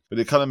 1, but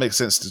it kind of makes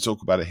sense to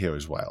talk about it here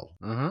as well.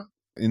 Mm-hmm.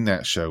 In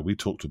that show, we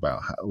talked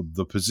about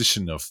the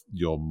position of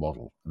your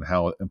model and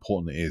how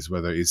important it is,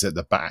 whether it's at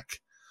the back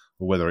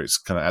or whether it's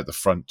kind of at the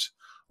front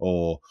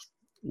or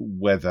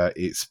whether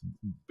it's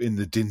in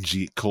the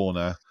dingy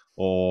corner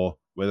or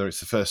whether it's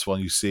the first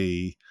one you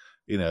see,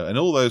 and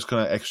all those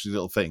kind of extra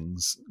little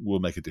things will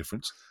make a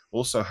difference.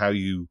 Also, how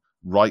you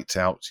write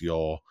out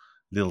your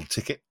little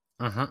ticket,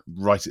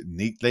 write it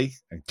neatly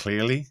and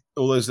clearly.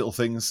 All those little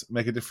things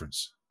make a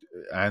difference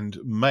and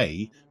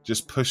may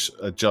just push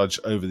a judge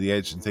over the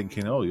edge and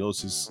thinking, oh,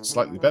 yours is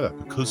slightly better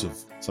because of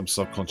some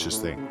subconscious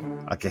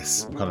thing. I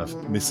guess I'm kind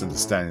of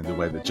misunderstanding the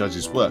way that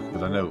judges work,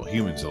 but I know what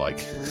humans are like.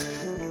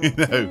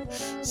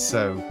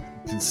 So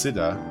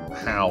consider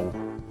how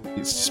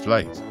it's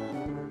displayed.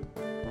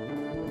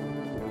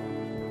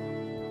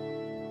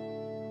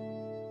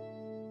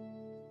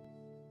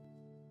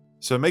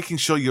 So making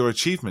sure your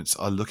achievements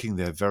are looking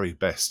their very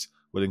best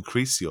will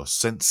increase your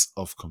sense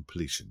of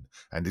completion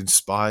and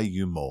inspire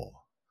you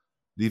more,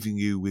 leaving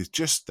you with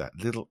just that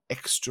little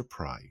extra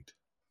pride.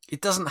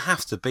 It doesn't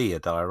have to be a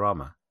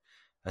diorama.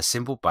 A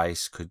simple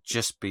base could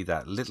just be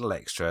that little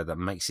extra that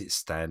makes it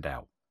stand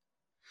out.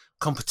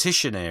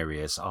 Competition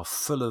areas are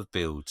full of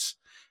builds,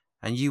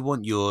 and you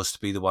want yours to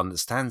be the one that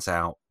stands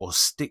out or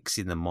sticks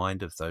in the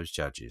mind of those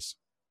judges.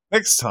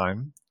 Next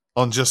time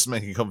on Just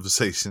Making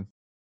Conversation,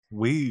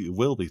 we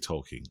will be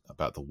talking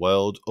about the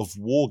world of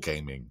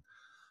wargaming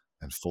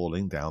and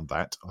falling down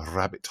that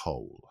rabbit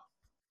hole.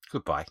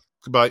 Goodbye.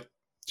 Goodbye.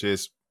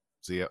 Cheers.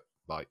 See ya.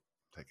 Bye.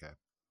 Take care.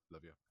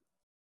 Love you.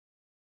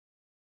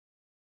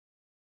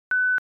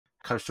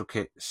 Coastal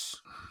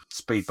Kits,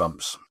 Speed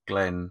Bumps,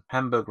 Glen,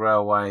 Hamburg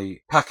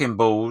Railway, Packing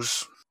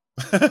Balls.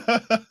 That's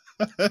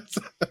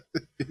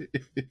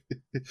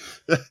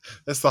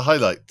the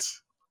highlight.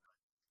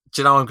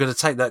 Do you know, I'm going to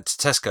take that to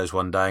Tesco's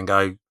one day and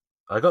go,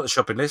 I got the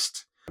shopping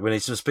list. We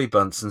need some speed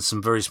bumps and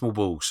some very small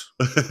balls.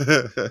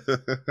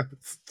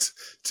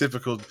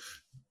 Typical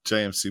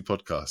JMC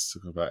podcast,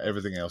 talking about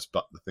everything else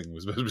but the thing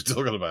we're supposed to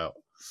be talking about.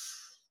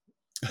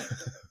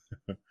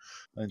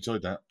 I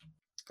enjoyed that.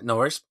 No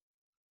worries.